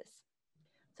basis.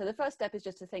 So the first step is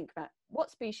just to think about what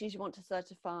species you want to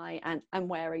certify and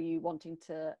where are you wanting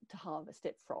to harvest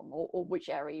it from, or which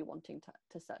area you're wanting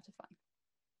to certify.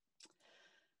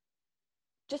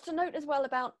 Just a note as well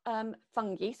about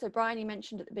fungi. So Brian, you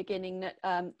mentioned at the beginning that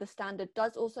the standard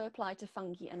does also apply to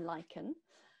fungi and lichen.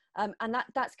 And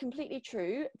that's completely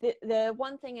true. The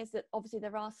one thing is that obviously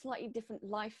there are slightly different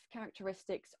life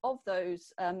characteristics of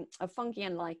those of fungi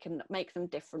and lichen that make them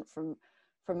different from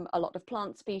a lot of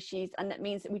plant species. And that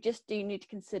means that we just do need to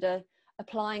consider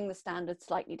applying the standard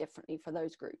slightly differently for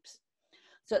those groups.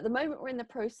 So at the moment, we're in the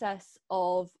process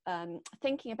of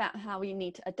thinking about how we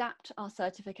need to adapt our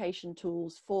certification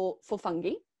tools for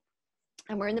fungi.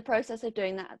 And we're in the process of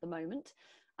doing that at the moment.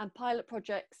 And pilot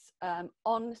projects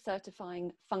on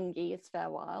certifying fungi as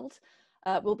FairWild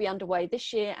will be underway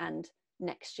this year and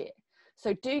next year.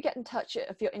 So do get in touch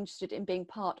if you're interested in being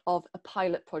part of a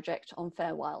pilot project on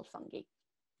FairWild fungi.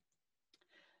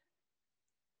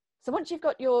 So once you've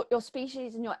got your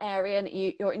species in your area and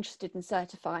you're interested in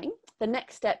certifying, the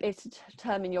next step is to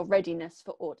determine your readiness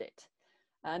for audit.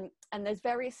 And there's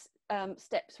various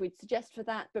steps we'd suggest for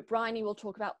that, but Bryony will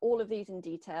talk about all of these in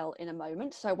detail in a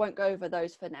moment, so I won't go over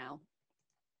those for now.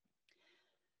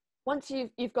 Once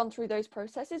you've gone through those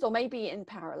processes, or maybe in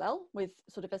parallel with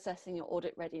sort of assessing your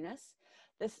audit readiness,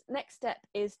 this next step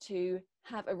is to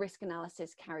have a risk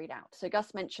analysis carried out. So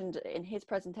Gus mentioned in his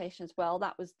presentation as well,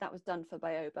 that was done for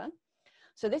Bioba.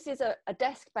 So this is a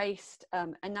desk-based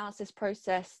analysis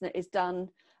process that is done.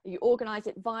 You organise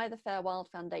it via the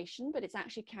FairWild Foundation, but it's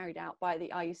actually carried out by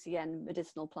the IUCN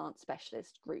Medicinal Plant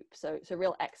Specialist Group. So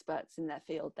real experts in their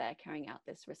field there carrying out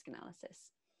this risk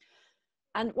analysis.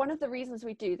 And one of the reasons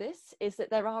we do this is that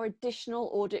there are additional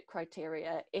audit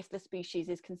criteria if the species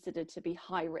is considered to be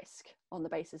high risk on the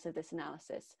basis of this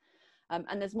analysis.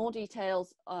 And there's more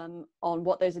details on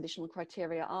what those additional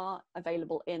criteria are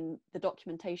available in the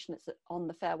documentation that's on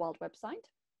the FairWild website.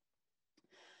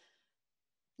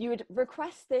 You would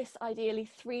request this ideally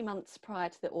 3 months prior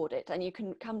to the audit, and you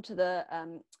can come to the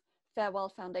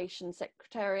FairWild Foundation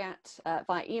Secretariat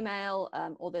via email,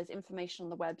 or there's information on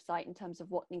the website in terms of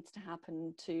what needs to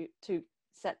happen to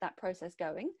set that process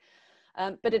going.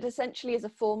 But it essentially is a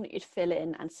form that you'd fill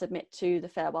in and submit to the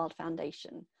FairWild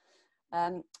Foundation.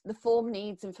 The form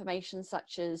needs information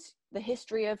such as the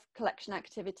history of collection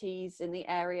activities in the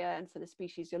area and for the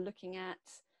species you're looking at.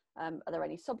 Are there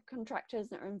any subcontractors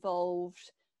that are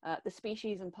involved? The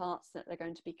species and parts that are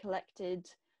going to be collected,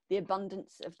 the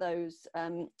abundance of those,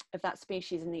 of that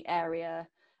species in the area,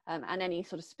 and any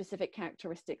sort of specific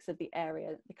characteristics of the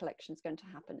area the collection is going to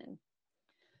happen in.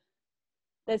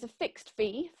 There's a fixed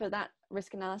fee for that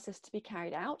risk analysis to be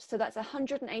carried out. So that's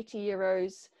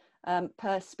 €180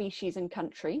 per species and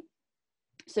country.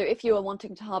 So if you are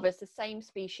wanting to harvest the same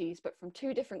species, but from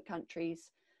 2 different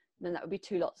countries, then that would be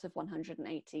 2 lots of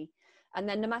 180. And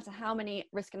then no matter how many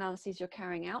risk analyses you're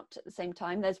carrying out at the same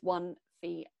time, there's one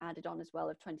fee added on as well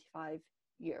of €25.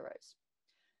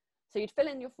 So you'd fill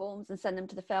in your forms and send them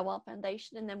to the FairWild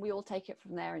Foundation, and then we all take it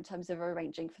from there in terms of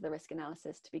arranging for the risk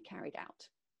analysis to be carried out.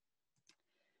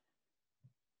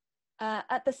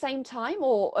 At the same time,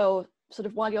 or sort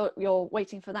of while you're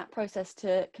waiting for that process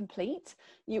to complete,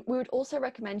 we would also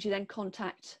recommend you then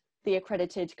contact the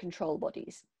accredited control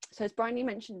bodies. So as Bryony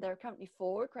mentioned, there are currently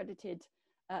 4 accredited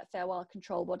FairWild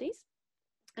control bodies,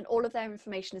 and all of their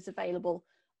information is available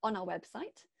on our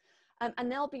website.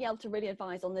 And they'll be able to really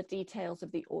advise on the details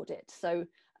of the audit. So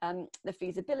the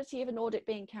feasibility of an audit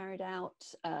being carried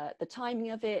out, the timing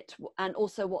of it, and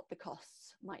also what the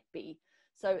costs might be.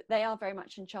 So they are very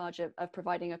much in charge of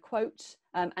providing a quote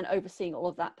and overseeing all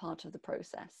of that part of the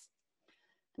process.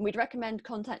 And we'd recommend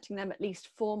contacting them at least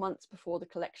 4 months before the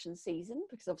collection season,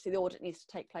 because obviously the audit needs to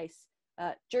take place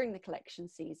during the collection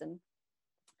season.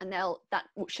 And that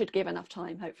should give enough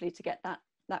time, hopefully, to get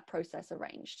that process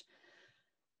arranged.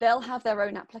 They'll have their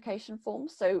own application form.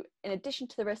 So in addition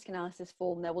to the risk analysis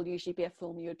form, there will usually be a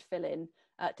form you'd fill in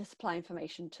to supply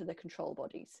information to the control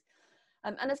bodies.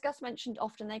 And as Gus mentioned,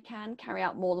 often they can carry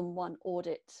out more than one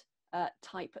audit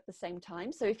type at the same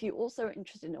time. So if you also are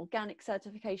interested in organic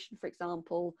certification, for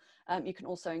example, you can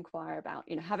also inquire about,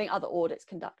 having other audits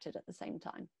conducted at the same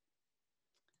time.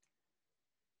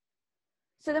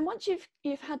 So then once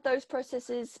you've had those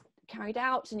processes carried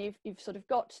out and you've sort of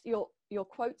got your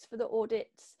quotes for the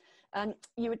audits,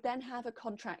 you would then have a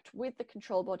contract with the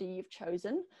control body you've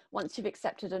chosen once you've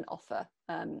accepted an offer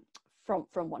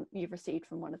from one you've received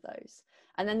from one of those,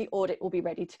 and then the audit will be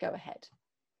ready to go ahead.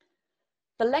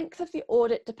 The length of the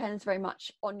audit depends very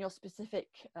much on your specific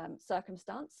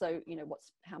circumstance. So,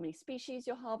 how many species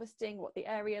you're harvesting, what the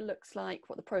area looks like,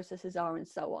 what the processes are, and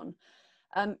so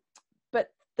on. But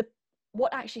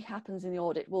what actually happens in the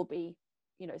audit will be,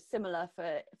 similar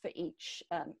for each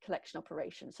collection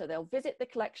operation. So they'll visit the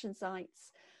collection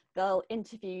sites, they'll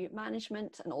interview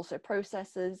management and also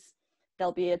processors.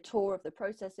 There'll be a tour of the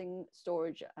processing,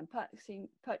 storage, and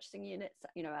purchasing units,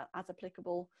 as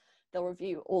applicable. They'll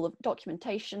review all the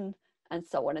documentation and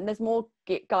so on. And there's more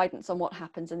guidance on what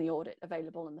happens in the audit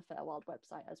available on the FairWild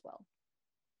website as well.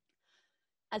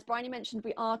 As Bryony mentioned,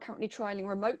 we are currently trialing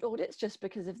remote audits just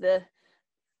because of the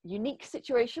unique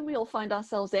situation we all find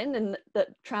ourselves in, and that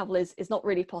travel is not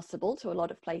really possible to a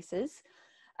lot of places.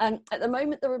 At the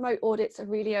moment, the remote audits are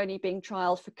really only being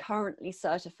trialed for currently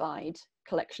certified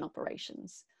collection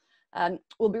operations.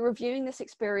 We'll be reviewing this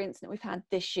experience that we've had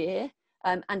this year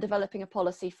and developing a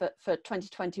policy for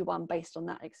 2021 based on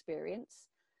that experience.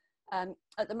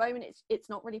 At the moment, it's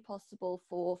not really possible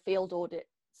for field audits,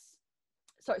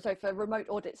 for remote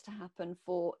audits to happen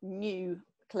for new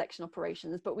collection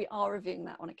operations, but we are reviewing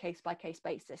that on a case-by-case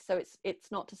basis. So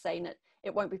it's not to say that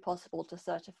it won't be possible to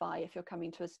certify if you're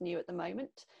coming to us new at the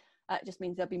moment. It just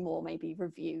means there'll be more maybe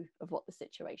review of what the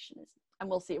situation is, and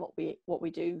we'll see what we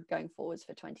do going forwards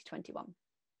for 2021.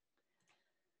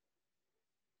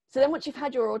 So then once you've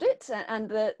had your audit and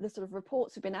the sort of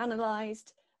reports have been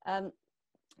analysed,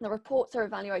 the reports are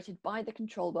evaluated by the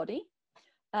control body,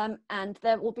 and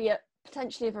there will be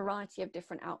potentially a variety of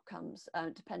different outcomes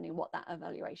depending on what that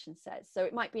evaluation says. So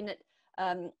it might be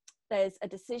that there's a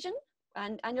decision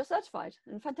and you're certified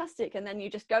and fantastic, and then you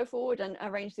just go forward and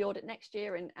arrange the audit next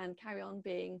year and carry on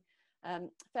being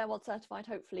FairWild certified,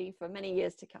 hopefully for many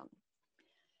years to come.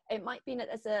 It might be that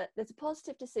there's a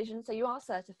positive decision, so you are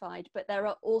certified, but there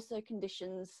are also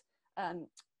conditions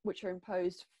which are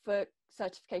imposed for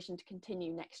certification to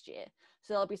continue next year.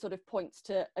 So there'll be sort of points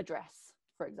to address,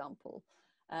 for example.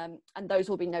 And those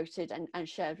will be noted and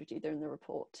shared with you in the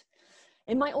report.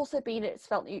 It might also be that it's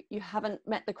felt that you haven't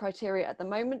met the criteria at the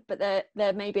moment, but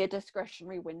there may be a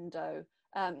discretionary window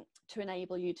to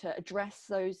enable you to address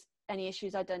any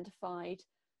issues identified,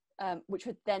 which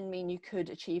would then mean you could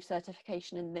achieve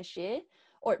certification in this year.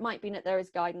 Or it might be that there is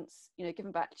guidance,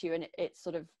 given back to you, and it's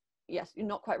sort of, yes, you're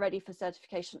not quite ready for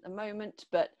certification at the moment,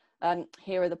 but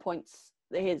here are the points.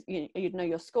 You'd know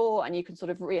your score, and you can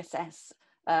sort of reassess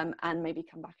and maybe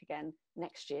come back again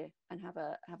next year and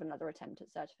have another attempt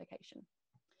at certification.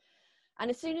 And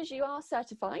as soon as you are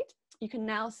certified, you can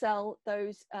now sell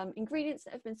those ingredients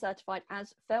that have been certified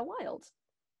as FairWild,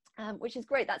 which is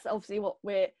great. That's obviously what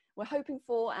we're we're hoping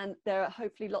for, and there are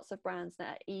hopefully lots of brands that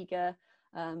are eager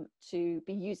to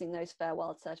be using those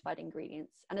FairWild certified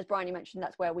ingredients. And as Bryony mentioned,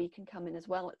 that's where we can come in as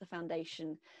well at the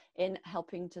foundation in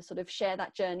helping to sort of share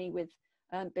that journey with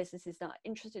businesses that are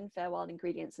interested in FairWild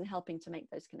ingredients and helping to make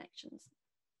those connections.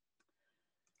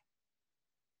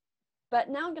 But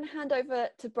now I'm going to hand over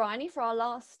to Bryony for our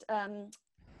last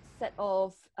set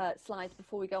of slides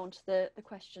before we go on to the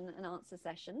question and answer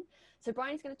session. So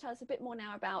Bryony's going to tell us a bit more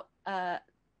now about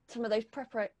some of those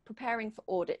preparing for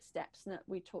audit steps that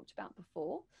we talked about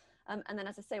before. And then,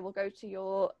 as I say, we'll go to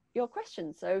your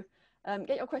questions. So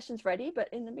get your questions ready, but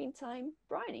in the meantime,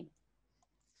 Bryony.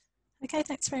 Okay,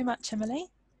 thanks very much, Emily.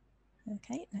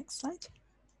 Okay, next slide.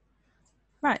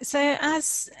 Right, so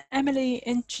as Emily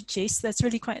introduced, there's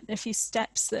really quite a few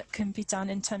steps that can be done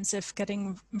in terms of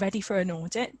getting ready for an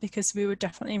audit, because we would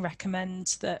definitely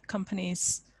recommend that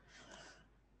companies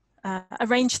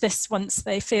arrange this once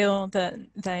they feel that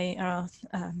they are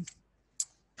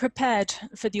prepared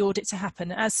for the audit to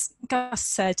happen. As Gus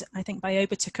said, I think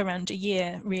Bioba took around a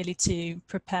year really to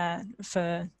prepare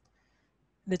for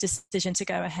the decision to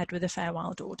go ahead with a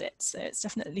FairWild audit. So it's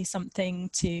definitely something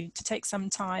to take some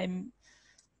time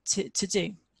to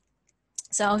do.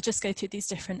 So I'll just go through these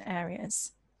different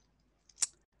areas.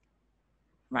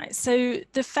 Right, so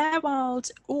the FairWild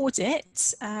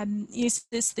audit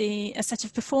uses a set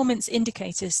of performance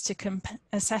indicators to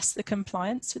assess the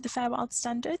compliance with the FairWild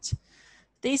standard.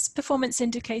 These performance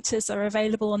indicators are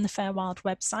available on the FairWild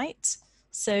website.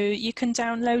 So you can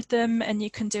download them and you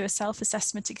can do a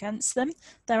self-assessment against them.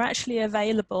 They're actually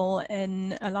available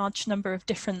in a large number of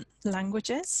different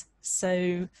languages.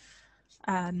 So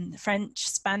French,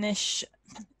 Spanish,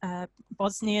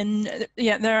 Bosnian,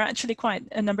 yeah, there are actually quite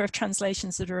a number of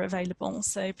translations that are available.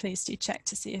 So please do check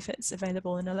to see if it's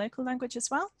available in a local language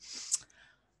as well.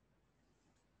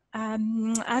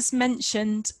 As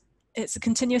mentioned, it's a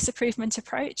continuous improvement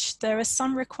approach. There are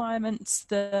some requirements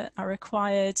that are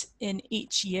required in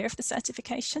each year of the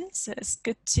certification. So it's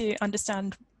good to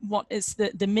understand what is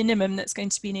the minimum that's going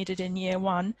to be needed in year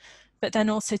one, but then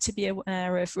also to be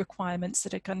aware of requirements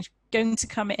that are going to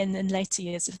come in later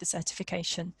years of the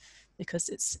certification, because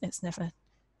it's never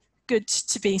good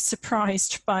to be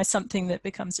surprised by something that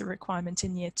becomes a requirement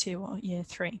in year 2 or year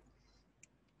 3.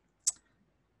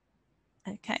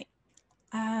 Okay.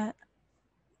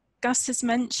 Gus has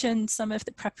mentioned some of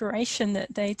the preparation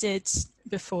that they did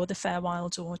before the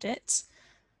FairWild audit.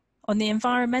 On the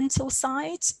environmental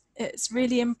side, it's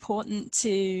really important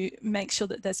to make sure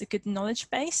that there's a good knowledge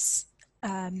base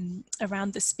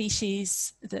around the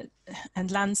species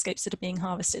and landscapes that are being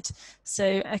harvested.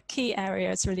 So a key area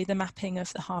is really the mapping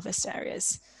of the harvest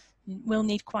areas. We'll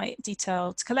need quite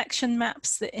detailed collection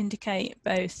maps that indicate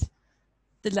both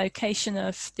the location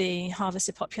of the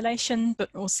harvested population, but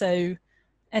also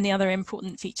any other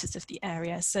important features of the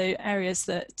area. So areas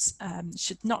that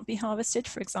should not be harvested,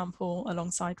 for example,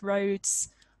 alongside roads,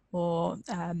 or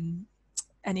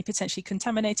any potentially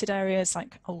contaminated areas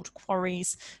like old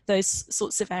quarries. Those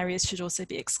sorts of areas should also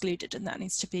be excluded, and that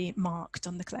needs to be marked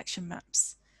on the collection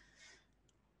maps.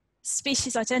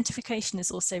 Species identification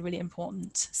is also really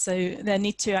important. So there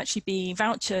need to actually be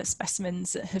voucher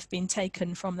specimens that have been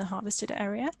taken from the harvested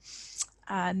area.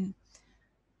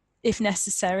 If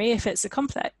necessary, if it's a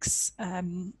complex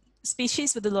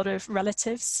species with a lot of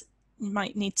relatives, you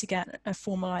might need to get a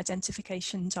formal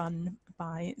identification done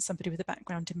by somebody with a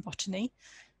background in botany.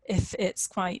 If it's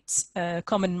quite a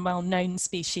common, well-known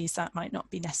species, that might not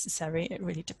be necessary. It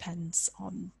really depends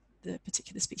on the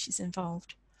particular species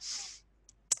involved.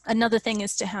 Another thing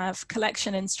is to have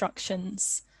collection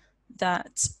instructions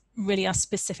that really are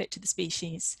specific to the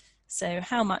species. So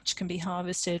how much can be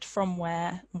harvested, from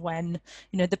where, when,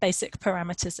 you know, the basic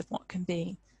parameters of what can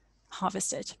be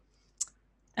harvested.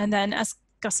 And then, as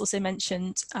Gus also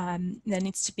mentioned, there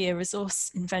needs to be a resource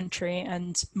inventory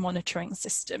and monitoring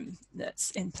system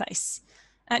that's in place.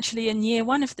 Actually, in year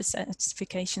 1 of the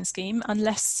certification scheme,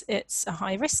 unless it's a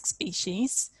high-risk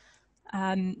species,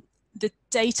 the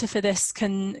data for this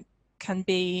can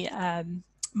be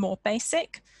more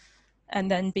basic, and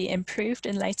then be improved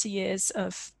in later years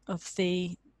of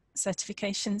the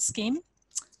certification scheme.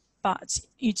 But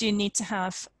you do need to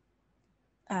have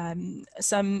an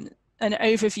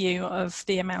overview of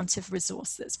the amount of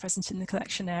resource that's present in the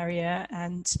collection area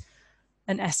and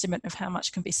an estimate of how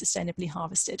much can be sustainably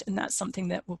harvested. And that's something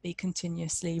that will be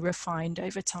continuously refined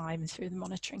over time through the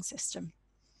monitoring system.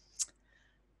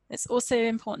 It's also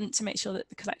important to make sure that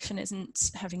the collection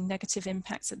isn't having negative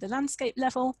impacts at the landscape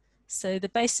level. So the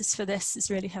basis for this is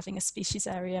really having a species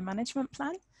area management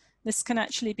plan. This can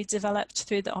actually be developed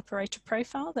through the operator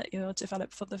profile that you'll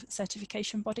develop for the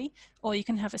certification body, or you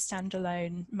can have a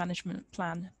standalone management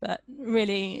plan, but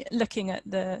really looking at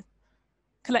the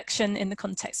collection in the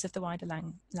context of the wider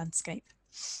landscape.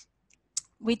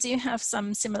 We do have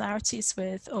some similarities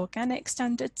with organic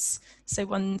standards. So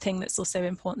one thing that's also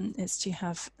important is to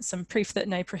have some proof that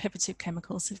no prohibitive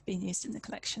chemicals have been used in the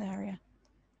collection area.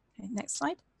 Okay, next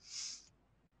slide.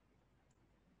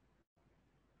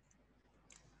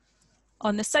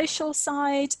 On the social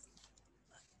side,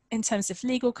 in terms of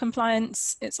legal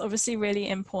compliance, it's obviously really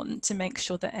important to make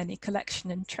sure that any collection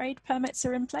and trade permits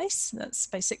are in place. That's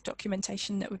basic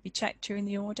documentation that would be checked during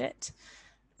the audit,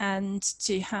 and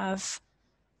to have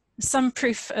some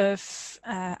proof of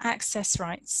access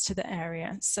rights to the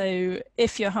area. So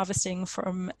if you're harvesting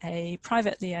from a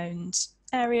privately owned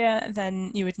area,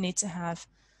 then you would need to have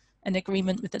an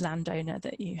agreement with the landowner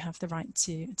that you have the right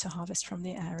to harvest from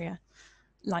the area.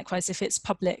 Likewise, if it's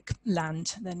public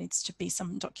land, there needs to be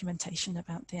some documentation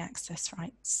about the access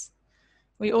rights.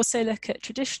 We also look at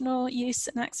traditional use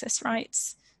and access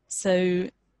rights. So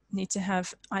need to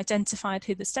have identified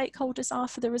who the stakeholders are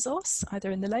for the resource,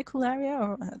 either in the local area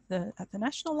or at the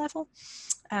national level,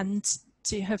 and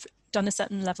to have done a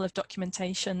certain level of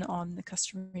documentation on the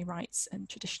customary rights and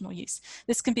traditional use.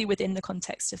 This can be within the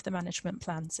context of the management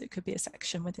plan, so it could be a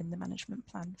section within the management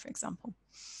plan, for example.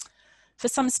 For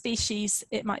some species,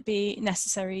 it might be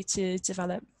necessary to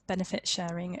develop benefit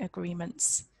sharing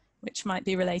agreements, which might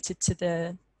be related to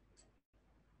the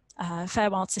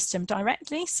FairWild system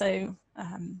directly. So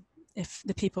if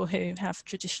the people who have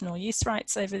traditional use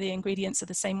rights over the ingredients are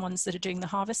the same ones that are doing the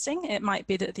harvesting, it might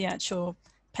be that the actual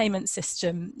payment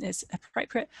system is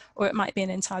appropriate, or it might be an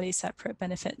entirely separate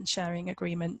benefit and sharing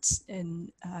agreement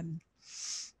in,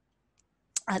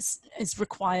 as is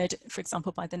required, for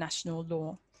example, by the national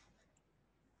law.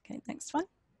 Okay, next one.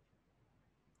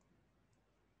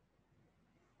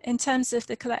 In terms of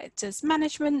the collector's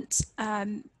management,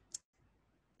 an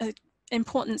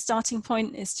important starting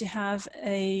point is to have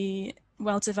a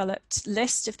well-developed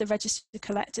list of the registered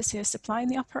collectors who are supplying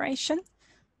the operation.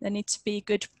 There need to be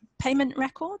good payment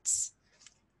records.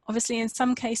 Obviously, in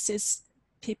some cases,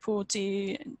 people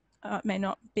may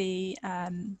not be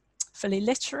fully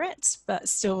literate, but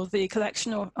still the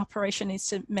collection operation needs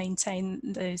to maintain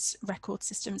those record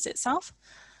systems itself,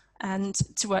 and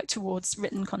to work towards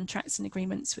written contracts and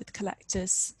agreements with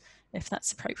collectors if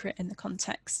that's appropriate in the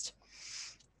context.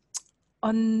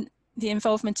 On the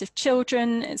involvement of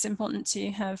children, it's important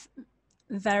to have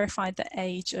verified the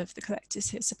age of the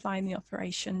collectors who are supplying the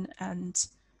operation, and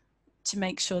to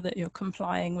make sure that you're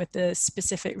complying with the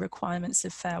specific requirements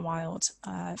of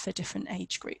FairWild for different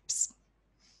age groups.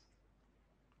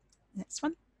 Next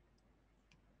one.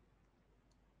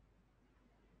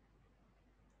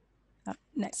 Oh,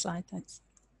 next slide, thanks.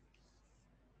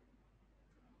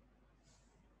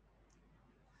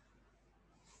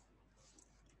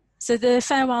 So the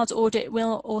FairWild audit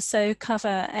will also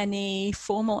cover any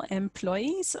formal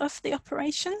employees of the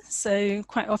operation. So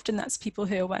quite often that's people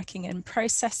who are working in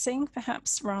processing,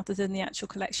 perhaps, rather than the actual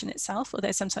collection itself,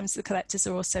 although sometimes the collectors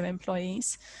are also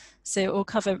employees. So it will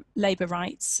cover labour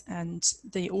rights, and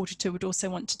the auditor would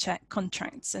also want to check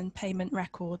contracts and payment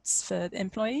records for the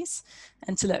employees,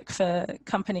 and to look for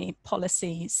company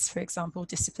policies, for example,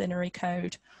 disciplinary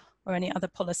code or any other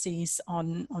policies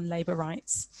on labour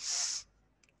rights.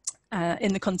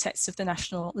 In the context of the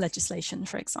national legislation,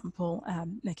 for example,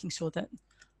 making sure that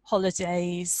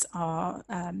holidays are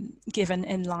given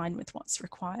in line with what's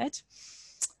required.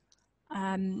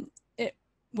 It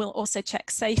will also check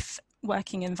safe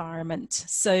working environment.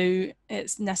 So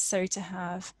it's necessary to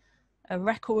have a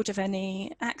record of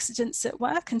any accidents at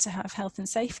work and to have health and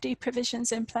safety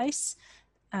provisions in place.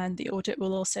 And the audit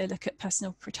will also look at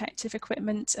personal protective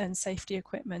equipment and safety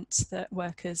equipment that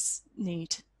workers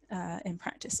need in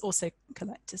practice, also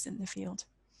collectors in the field.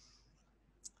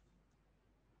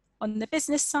 On the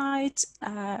business side,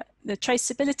 the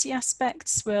traceability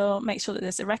aspects will make sure that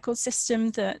there's a record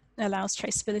system that allows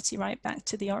traceability right back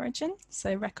to the origin,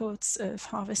 so records of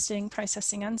harvesting,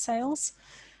 processing and sales.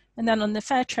 And then on the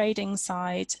fair trading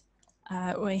side,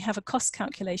 we have a cost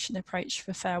calculation approach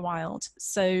for FairWild.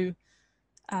 So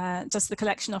does the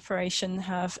collection operation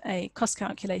have a cost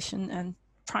calculation and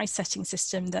price setting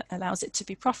system that allows it to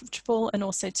be profitable and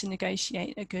also to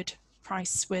negotiate a good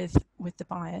price with the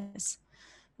buyers?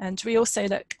 And we also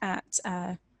look at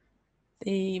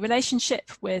the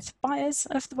relationship with buyers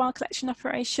of the wild collection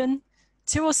operation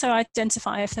to also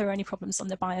identify if there are any problems on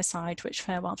the buyer side, which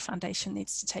FairWild Foundation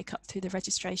needs to take up through the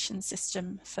registration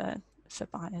system for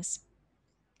buyers.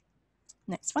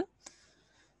 Next one.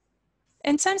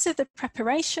 in terms of the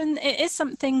preparation, it is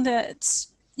something that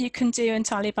you can do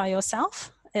entirely by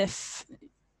yourself if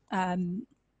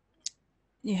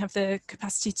you have the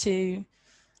capacity to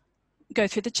go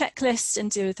through the checklist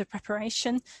and do the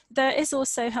preparation. There is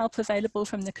also help available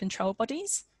from the control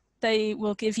bodies. They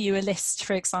will give you a list,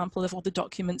 for example, of all the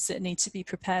documents that need to be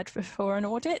prepared before an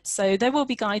audit. So there will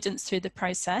be guidance through the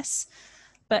process.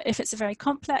 But if it's a very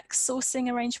complex sourcing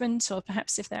arrangement, or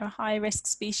perhaps if there are high-risk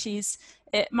species,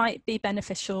 it might be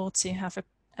beneficial to have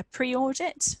a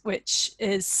pre-audit, which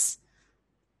is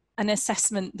an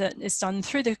assessment that is done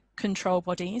through the control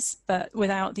bodies, but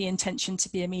without the intention to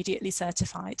be immediately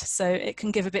certified. So it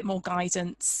can give a bit more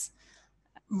guidance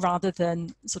rather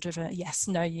than sort of a yes,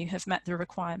 no, you have met the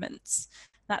requirements.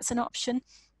 That's an option.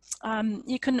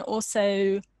 You can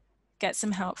also get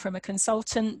some help from a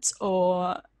consultant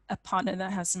or a partner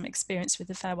that has some experience with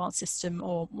the FairWild system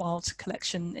or wild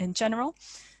collection in general.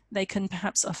 They can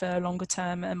perhaps offer a longer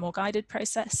term and more guided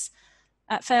process.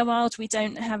 At FairWild, we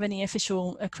don't have any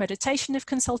official accreditation of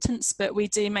consultants, but we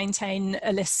do maintain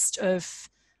a list of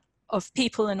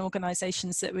people and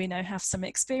organisations that we know have some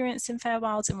experience in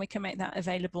FairWild, and we can make that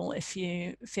available if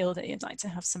you feel that you'd like to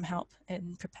have some help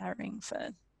in preparing for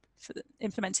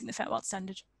implementing the FairWild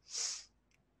Standard.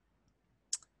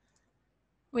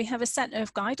 We have a set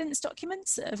of guidance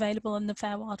documents that are available on the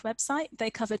FairWild website. They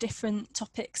cover different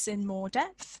topics in more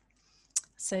depth.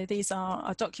 So these are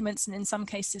our documents, and in some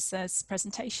cases there's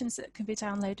presentations that can be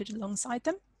downloaded alongside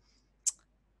them.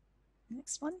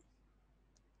 Next one.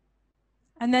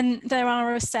 And then there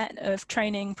are a set of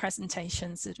training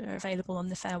presentations that are available on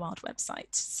the FairWild website.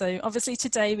 So obviously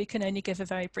today we can only give a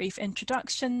very brief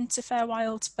introduction to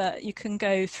FairWild, but you can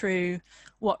go through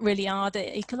what really are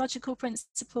the ecological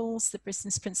principles, the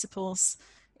business principles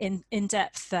in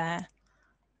depth there.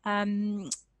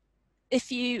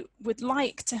 If you would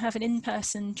like to have an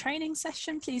in-person training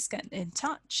session, please get in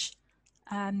touch.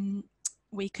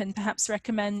 We can perhaps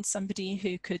recommend somebody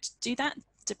who could do that,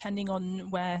 depending on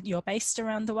where you're based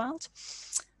around the world.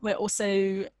 We're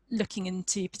also looking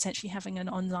into potentially having an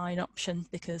online option,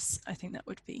 because I think that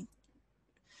would be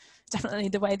definitely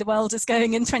the way the world is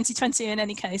going in 2020 in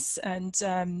any case. And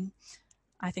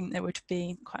I think there would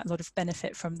be quite a lot of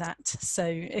benefit from that. So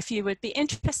if you would be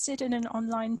interested in an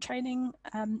online training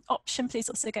option, please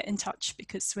also get in touch,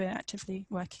 because we're actively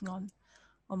working on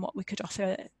what we could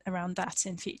offer around that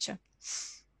in future.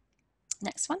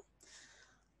 Next one.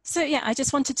 So yeah, I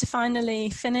just wanted to finally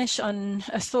finish on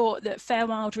a thought that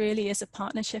FairWild really is a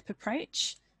partnership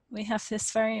approach. We have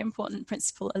this very important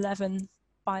principle 11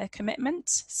 by a commitment.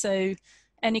 So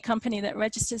any company that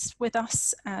registers with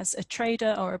us as a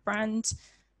trader or a brand,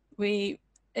 we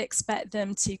expect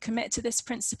them to commit to this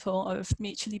principle of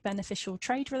mutually beneficial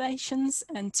trade relations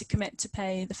and to commit to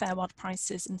pay the FairWild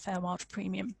prices and FairWild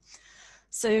premium.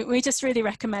 So we just really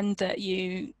recommend that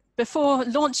you, before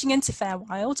launching into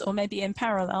FairWild, or maybe in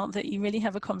parallel, that you really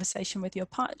have a conversation with your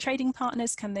trading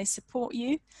partners. Can they support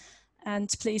you?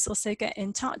 And please also get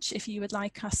in touch if you would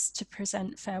like us to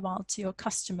present FairWild to your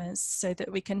customers, so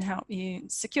that we can help you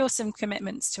secure some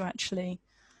commitments to actually,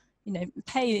 you know,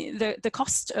 pay the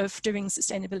cost of doing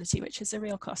sustainability, which is a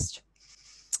real cost.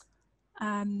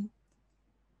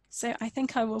 So I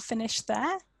think I will finish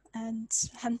there and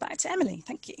hand back to Emily.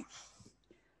 Thank you.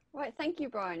 Right, thank you,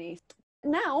 Bryony.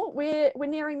 Now we're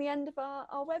nearing the end of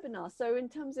our webinar. So in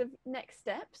terms of next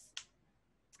steps,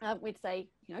 we'd say,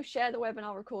 you know, share the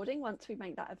webinar recording once we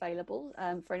make that available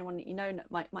for anyone that you know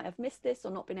that might have missed this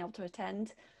or not been able to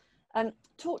attend.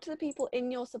 Talk to the people in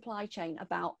your supply chain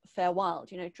about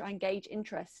FairWild. You know, try and gauge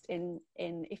interest in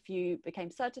if you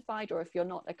became certified, or if you're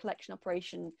not a collection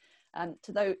operation,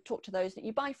 talk to those that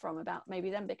you buy from about maybe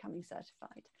them becoming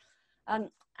certified.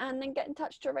 And then get in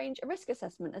touch to arrange a risk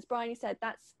assessment. As Bryony said,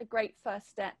 that's a great first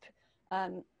step,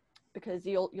 because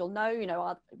you'll know, you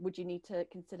know, would you need to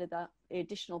consider the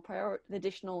additional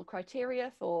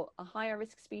criteria for a higher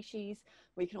risk species.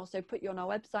 We can also put you on our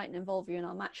website and involve you in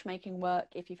our matchmaking work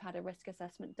if you've had a risk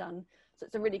assessment done. So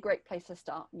it's a really great place to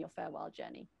start in your FairWild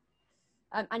journey.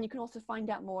 And you can also find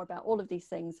out more about all of these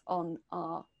things on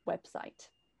our website.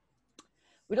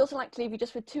 We'd also like to leave you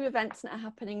just with 2 events that are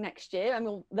happening next year,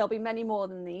 and there'll be many more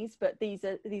than these, but these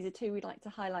are 2 we'd like to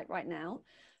highlight right now.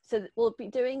 So we'll be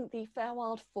doing the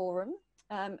FairWild Forum,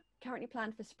 currently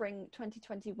planned for spring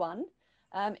 2021.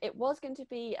 It was going to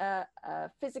be a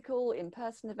physical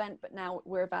in-person event, but now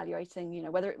we're evaluating, you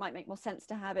know, whether it might make more sense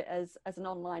to have it as an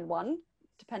online one,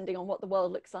 depending on what the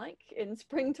world looks like in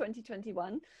spring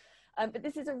 2021. But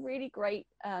this is a really great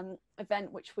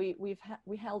event, which we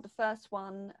held the first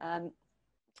one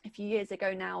a few years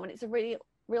ago now, and it's a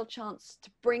real chance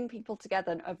to bring people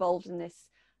together involved in this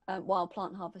wild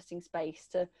plant harvesting space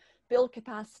to build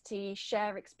capacity,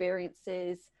 share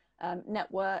experiences,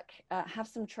 network, have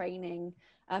some training,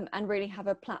 and really have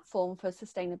a platform for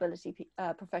sustainability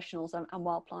professionals and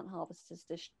wild plant harvesters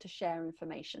to share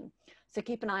information. So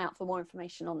keep an eye out for more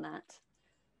information on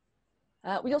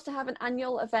that. We also have an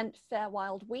annual event,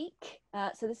 FairWild Week.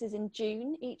 So this is in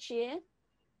June each year.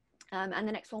 And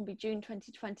the next one will be June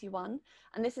 2021.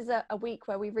 And this is a week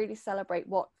where we really celebrate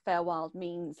what FairWild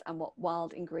means and what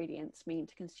wild ingredients mean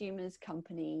to consumers,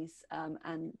 companies,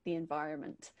 and the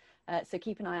environment. So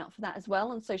keep an eye out for that as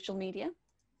well on social media.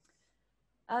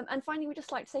 And finally, we'd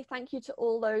just like to say thank you to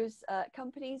all those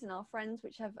companies and our friends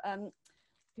which have,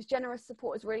 whose generous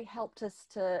support has really helped us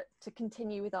to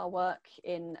continue with our work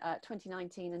in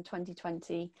 2019 and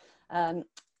 2020.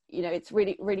 You know, it's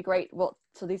really, really great what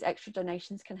so these extra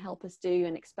donations can help us do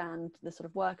and expand the sort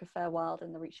of work of FairWild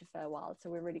and the reach of FairWild. So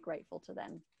we're really grateful to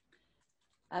them.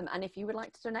 And if you would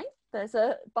like to donate, there's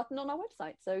a button on our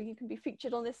website, so you can be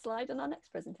featured on this slide in our next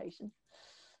presentation.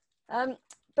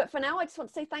 But for now, I just want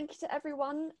to say thank you to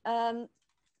everyone.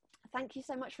 Thank you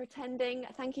so much for attending.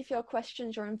 Thank you for your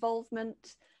questions, your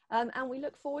involvement. And we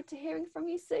look forward to hearing from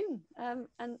you soon.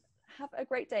 And have a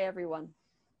great day, everyone.